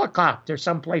in a helicopter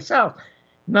someplace else,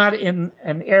 not in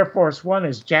an Air Force One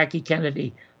as Jackie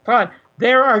Kennedy thought.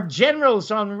 There are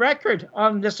generals on record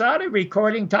on this audio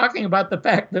recording talking about the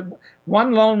fact that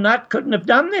one lone nut couldn't have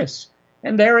done this.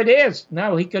 And there it is.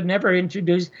 No, he could never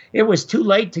introduce. It was too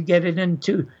late to get it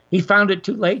into. He found it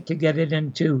too late to get it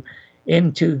into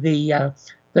the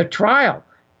trial.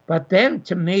 But then,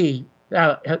 to me,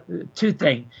 two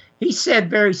things. He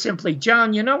said very simply,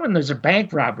 John, you know, when there's a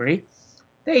bank robbery,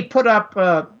 they put up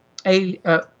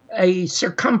a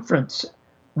circumference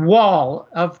wall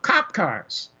of cop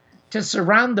cars to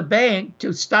surround the bank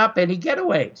to stop any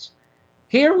getaways.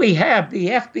 Here we have the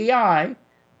FBI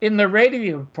in the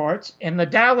radio reports and the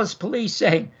Dallas police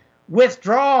saying,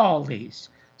 withdraw all these.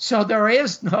 So there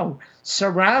is no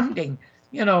surrounding,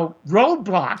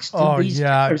 roadblocks to these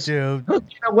cars who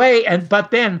get away.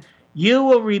 But then you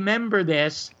will remember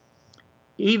this,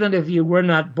 even if you were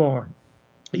not born.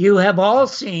 You have all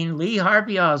seen Lee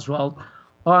Harvey Oswald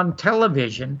on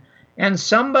television, and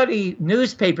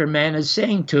newspaper man is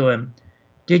saying to him,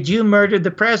 did you murder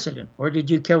the president or did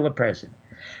you kill the president?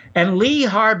 And Lee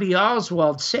Harvey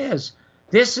Oswald says,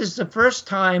 this is the first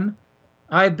time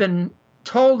I've been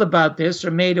told about this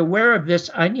or made aware of this.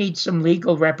 I need some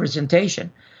legal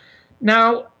representation.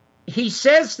 Now, he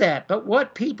says that, but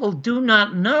what people do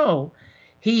not know,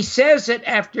 he says it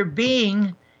after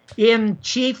being in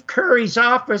Chief Curry's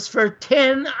office for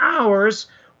 10 hours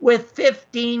with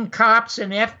 15 cops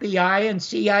and FBI and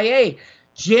CIA.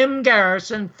 Jim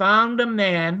Garrison found a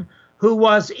man who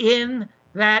was in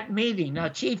that meeting. Now,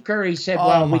 Chief Curry said,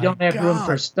 we don't have room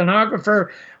for a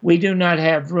stenographer. We do not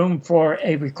have room for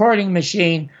a recording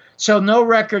machine. So no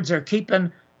records are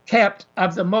kept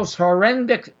of the most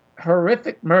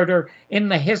horrific murder in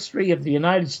the history of the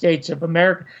United States of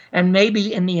America and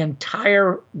maybe in the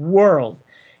entire world.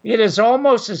 It is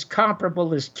almost as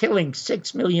comparable as killing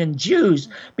 6 million Jews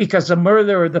because the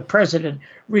murder of the president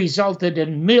resulted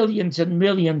in millions and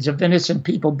millions of innocent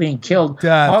people being killed.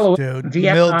 All over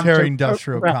Vietnam,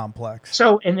 military-industrial complex.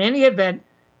 So in any event,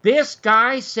 this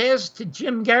guy says to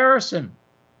Jim Garrison,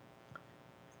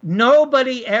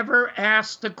 Nobody ever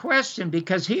asked the question,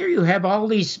 because here you have all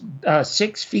these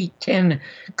 6'10"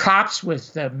 cops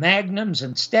with magnums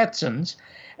and Stetsons,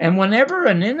 and whenever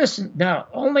an innocent,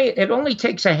 it only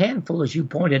takes a handful, as you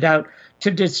pointed out, to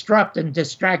disrupt and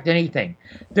distract anything.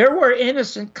 There were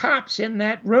innocent cops in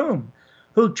that room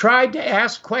who tried to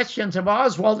ask questions of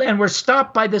Oswald and were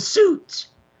stopped by the suits.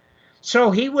 So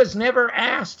he was never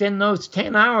asked in those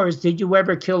 10 hours, did you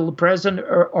ever kill the president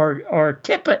or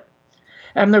Tippit?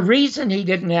 And the reason he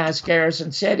didn't ask,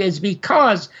 Garrison said, is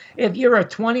because if you're a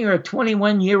 20 or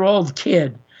 21-year-old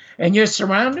kid and you're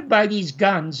surrounded by these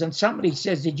guns and somebody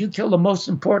says, did you kill the most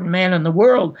important man in the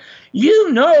world?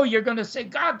 You know you're going to say,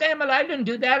 God damn it, I didn't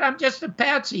do that. I'm just a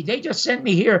patsy. They just sent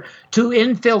me here to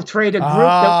infiltrate a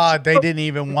group. They didn't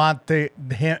even want to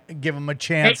give him a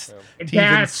chance to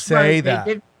even say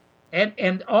that.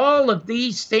 And all of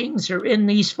these things are in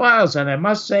these files. And I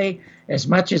must say, as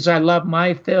much as I love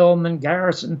my film and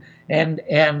Garrison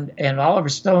and Oliver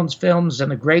Stone's films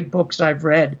and the great books I've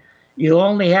read, you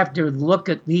only have to look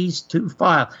at these two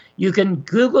files. You can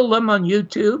Google them on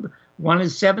YouTube. One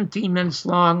is 17 minutes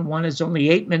long. One is only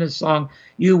 8 minutes long.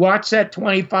 You watch that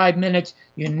 25 minutes.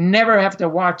 You never have to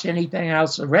watch anything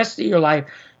else the rest of your life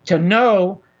to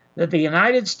know that the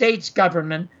United States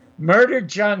government murdered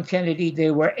John Kennedy.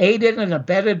 They were aided and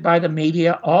abetted by the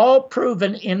media, all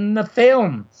proven in the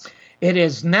film. It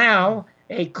is now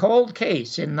a cold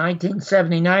case. In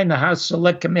 1979, the House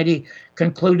Select Committee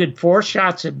concluded 4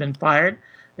 shots had been fired.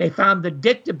 They found the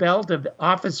dicta belt of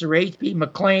Officer H.B.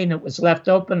 McLean that was left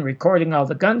open, recording all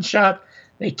the gunshots.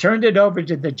 They turned it over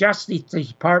to the Justice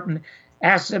Department,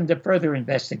 asked them to further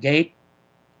investigate,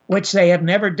 which they have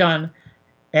never done.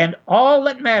 And all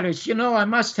that matters, I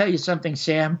must tell you something,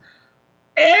 Sam.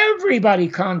 Everybody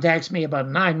contacts me about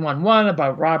 911,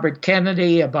 about Robert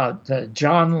Kennedy, about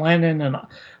John Lennon and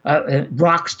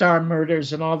rock star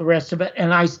murders and all the rest of it.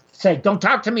 And I say, don't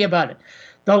talk to me about it.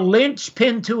 The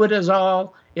linchpin to it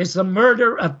is the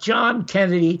murder of John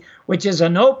Kennedy, which is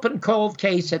an open cold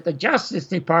case at the Justice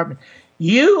Department.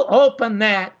 You open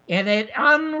that and it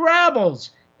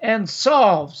unravels and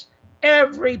solves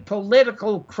every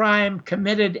political crime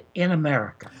committed in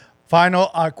America. Final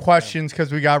questions,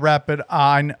 because we got rapid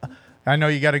on. I know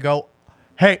you got to go.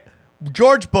 Hey,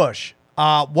 George Bush,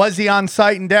 was he on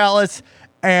site in Dallas?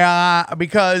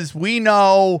 Because we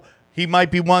know he might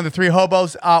be one of the 3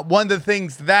 hobos. One of the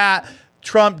things that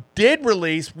Trump did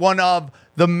release, one of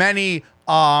the many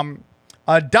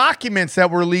documents that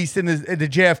were released in the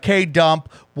JFK dump,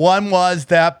 one was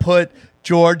that put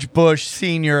George Bush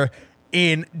Sr.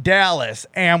 in Dallas.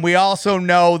 And we also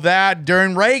know that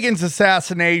during Reagan's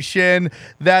assassination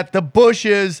that the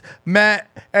Bushes met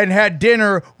and had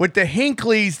dinner with the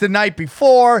Hinckleys the night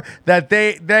before, that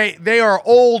they are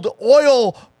old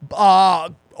oil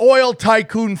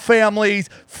tycoon families,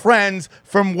 friends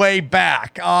from way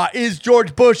back. Is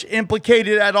George Bush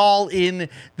implicated at all in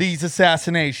these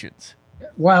assassinations?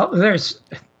 Well,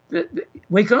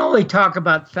 we can only talk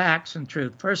about facts and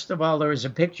truth. First of all, there was a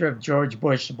picture of George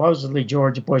Bush, supposedly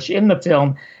George Bush, in the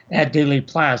film at Dealey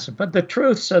Plaza. But the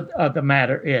truth of the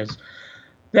matter is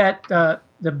that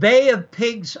the Bay of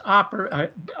Pigs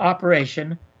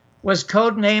operation was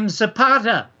codenamed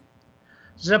Zapata.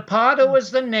 Zapata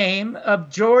was the name of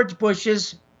George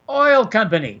Bush's oil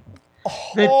company.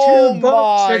 God!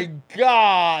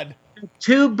 The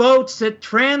 2 boats that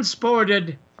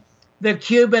transported the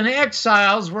Cuban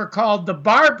exiles were called the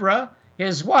Barbara,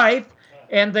 his wife,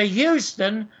 and the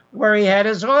Houston, where he had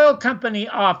his oil company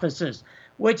offices,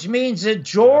 which means that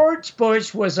George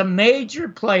Bush was a major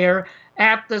player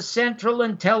at the Central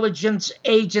Intelligence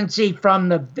Agency from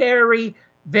the very,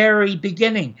 very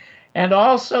beginning. And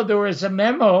also there was a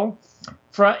memo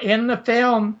in the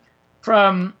film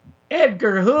from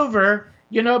Edgar Hoover,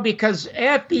 because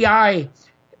FBI,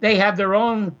 they have their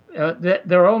own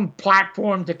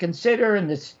platform to consider, and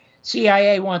the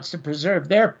CIA wants to preserve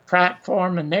their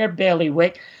platform and their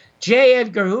bailiwick. J.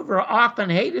 Edgar Hoover often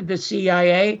hated the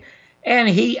CIA, and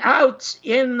he outs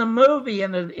in the movie,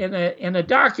 in a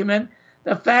document,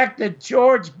 the fact that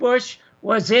George Bush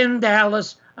was in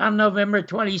Dallas on November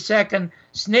 22nd,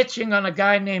 snitching on a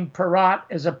guy named Perot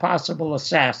as a possible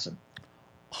assassin.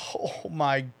 Oh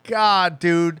my God,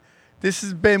 dude! This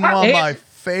has been one of my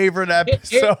favorite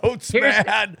episodes,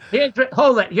 man.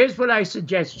 Hold it. Here's what I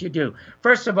suggest you do.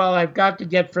 First of all, I've got to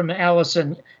get from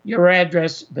Allison your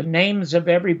address, the names of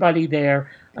everybody there.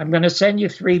 I'm going to send you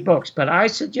 3 books, but I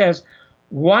suggest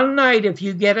one night, if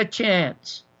you get a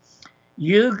chance,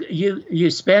 you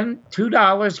spend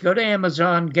 $2, go to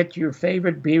Amazon, get your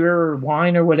favorite beer or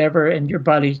wine or whatever, and your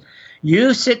buddies.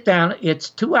 You sit down. It's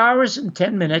 2 hours and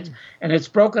 10 minutes, and it's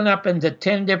broken up into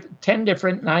 10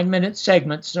 different 9-minute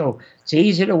segments, so it's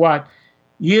easy to watch.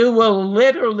 You will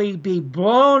literally be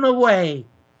blown away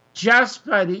just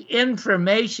by the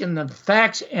information, the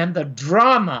facts, and the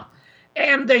drama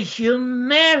and the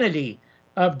humanity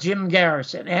of Jim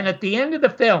Garrison. And at the end of the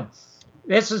film,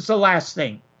 this is the last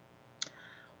thing.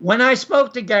 When I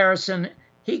spoke to Garrison,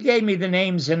 he gave me the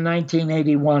names in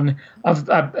 1981 of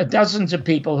dozens of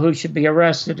people who should be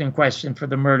arrested and questioned for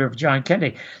the murder of John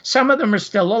Kennedy. Some of them are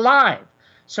still alive.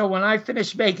 So when I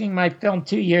finished making my film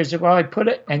 2 years ago, I put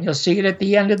it, and you'll see it at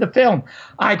the end of the film,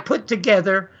 I put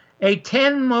together a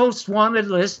 10 most wanted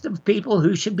list of people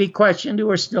who should be questioned who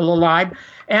are still alive,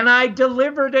 and I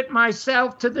delivered it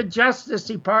myself to the Justice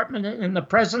Department in the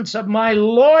presence of my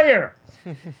lawyer.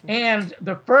 And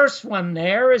the first one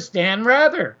there is Dan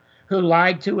Rather, who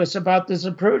lied to us about the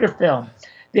Zapruder film.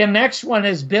 The next one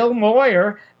is Bill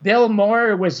Moyer. Bill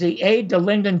Moyer was the aide to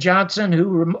Lyndon Johnson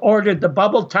who ordered the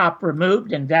bubble top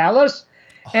removed in Dallas.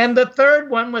 And the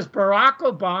third one was Barack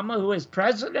Obama, who is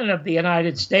president of the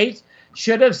United States,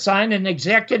 should have signed an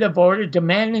executive order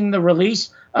demanding the release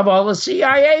of all the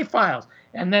CIA files.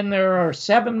 And then there are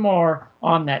 7 more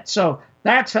on that. So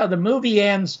that's how the movie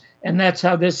ends, and that's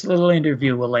how this little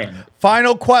interview will end.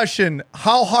 Final question.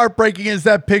 How heartbreaking is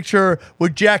that picture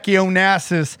with Jackie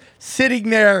Onassis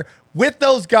sitting there with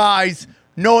those guys,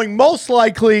 knowing most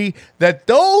likely that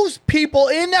those people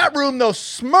in that room, those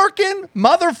smirking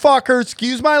motherfuckers,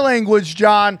 excuse my language,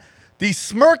 John, these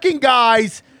smirking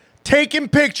guys taking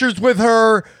pictures with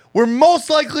her were most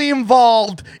likely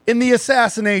involved in the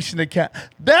assassination attempt.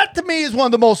 That to me is one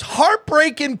of the most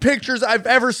heartbreaking pictures I've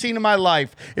ever seen in my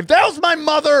life. If that was my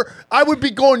mother, I would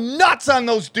be going nuts on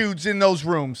those dudes in those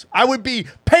rooms. I would be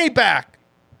payback,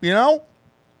 you know?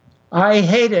 I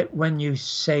hate it when you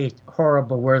say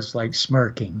horrible words like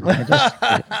smirking.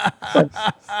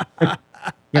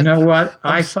 You know what?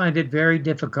 I find it very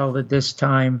difficult at this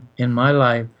time in my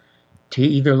life to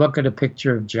either look at a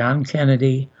picture of John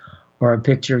Kennedy or a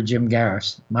picture of Jim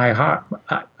Garrison. My heart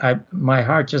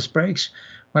just breaks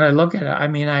when I look at it. I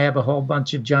mean, I have a whole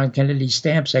bunch of John Kennedy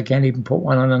stamps. I can't even put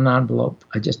one on an envelope.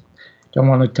 I just don't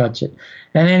want to touch it.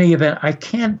 In any event, I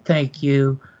can't thank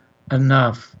you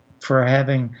enough for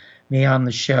having me on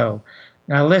the show.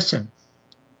 Now, listen,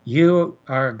 you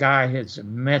are a guy who's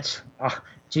immense. Oh,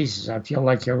 Jesus, I feel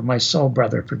like you're my soul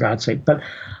brother, for God's sake. But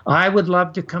I would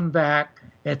love to come back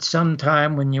at some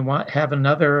time when you have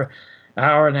another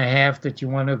hour and a half that you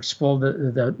want to explore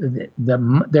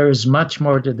there is much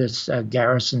more to this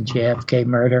Garrison JFK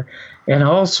murder. And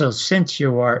also, since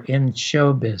you are in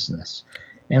show business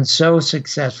and so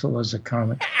successful as a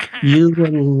comic, you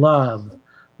will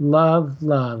love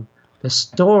the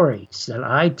stories that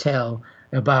I tell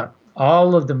about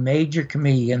all of the major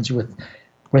comedians with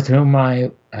whom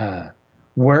I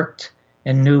worked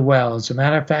and knew well. As a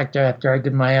matter of fact, after I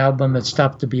did my album, It's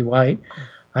Tough to Be White,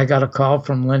 I got a call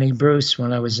from Lenny Bruce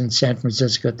when I was in San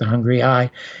Francisco at the Hungry Eye.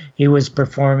 He was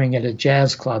performing at a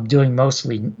jazz club, doing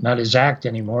mostly not his act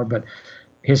anymore, but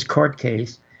his court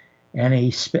case. And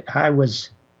I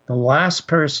was the last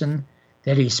person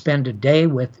that he spent a day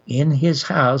with in his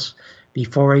house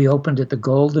before he opened at the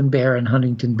Golden Bear in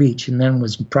Huntington Beach, and then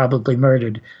was probably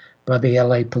murdered by the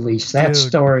LA police. That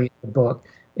story in the book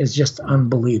is just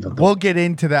unbelievable. We'll get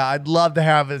into that. I'd love to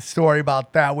have a story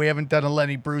about that. We haven't done a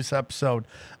Lenny Bruce episode.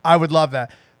 I would love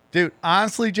that. Dude,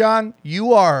 honestly, John,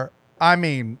 you have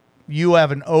an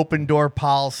open door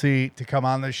policy to come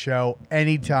on the show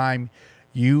anytime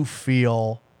you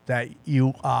feel that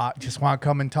you just want to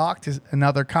come and talk to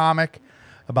another comic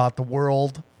about the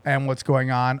world and what's going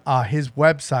on. His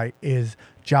website is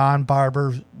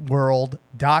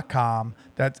johnbarbourworld.com.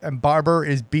 And Barber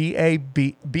is BARBOURS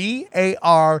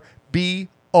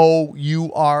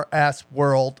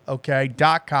world, okay,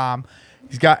 .com.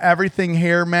 He's got everything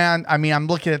here, man. I mean, I'm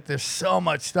looking at there's so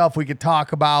much stuff we could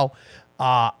talk about.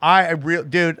 I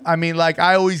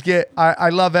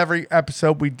love every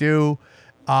episode we do,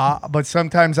 but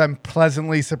sometimes I'm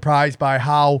pleasantly surprised by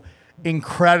how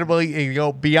incredibly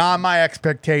beyond my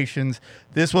expectations.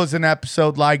 This was an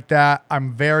episode like that.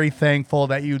 I'm very thankful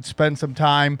that you'd spend some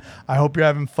time. I hope you're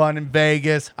having fun in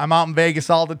Vegas. I'm out in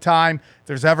Vegas all the time. If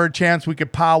there's ever a chance we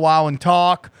could powwow and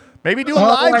talk, maybe do a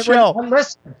live show.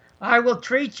 Listen, I will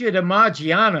treat you to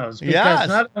Maggiano's because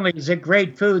not only is it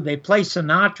great food, they play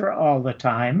Sinatra all the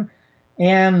time.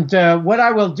 And what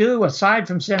I will do, aside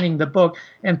from sending the book,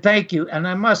 and thank you, and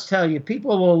I must tell you,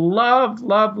 people will love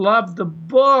the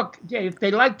book. If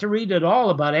they like to read it all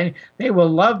about it, they will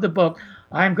love the book.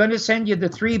 I'm going to send you the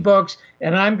 3 books,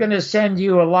 and I'm going to send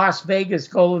you a Las Vegas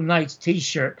Golden Knights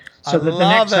T-shirt so that the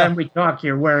next time we talk,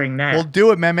 you're wearing that. We'll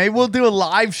do it, man. Maybe we'll do a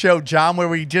live show, John, where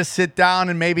we just sit down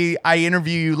and maybe I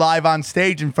interview you live on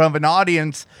stage in front of an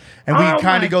audience, and we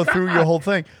kind of go through your whole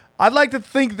thing. I'd like to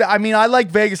think that, I mean, I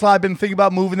like Vegas. I've been thinking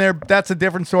about moving there. That's a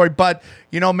different story. But,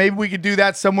 you know, maybe we could do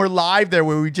that somewhere live there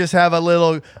where we just have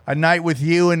a night with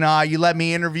you and you let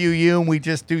me interview you and we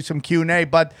just do some Q&A.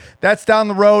 But that's down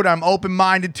the road. I'm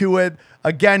open-minded to it.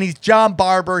 Again, he's John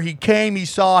Barber. He came, he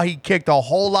saw, he kicked a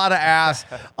whole lot of ass.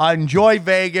 Enjoy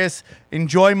Vegas.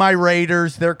 Enjoy my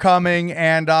Raiders. They're coming.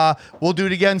 And we'll do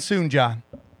it again soon, John.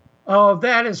 Oh,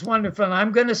 that is wonderful.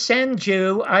 I'm going to send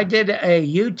you, I did a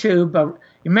YouTube,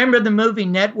 remember the movie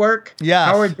Network? Yes.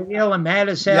 Howard Beale and Matt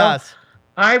Assel? Yes.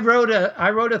 I wrote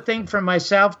a thing for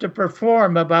myself to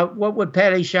perform about what would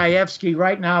Patty Chayefsky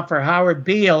right now for Howard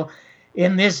Beale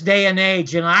in this day and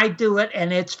age. And I do it,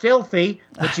 and it's filthy,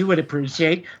 which you would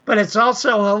appreciate, but it's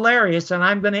also hilarious. And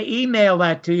I'm going to email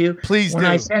that to you. Please when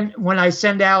do. When I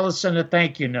send Allison a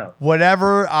thank you note.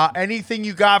 Whatever, anything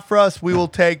you got for us, we will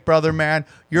take, brother, man.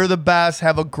 You're the best.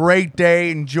 Have a great day.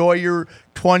 Enjoy your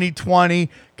 2020.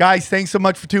 Guys, thanks so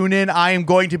much for tuning in. I am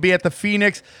going to be at the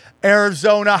Phoenix,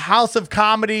 Arizona House of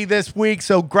Comedy this week,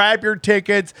 so grab your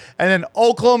tickets. And then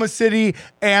Oklahoma City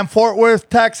and Fort Worth,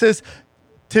 Texas.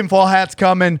 Tinfoil Hat's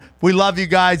coming. We love you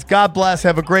guys. God bless.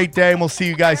 Have a great day, and we'll see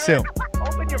you guys soon.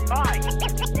 Open your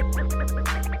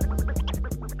mind.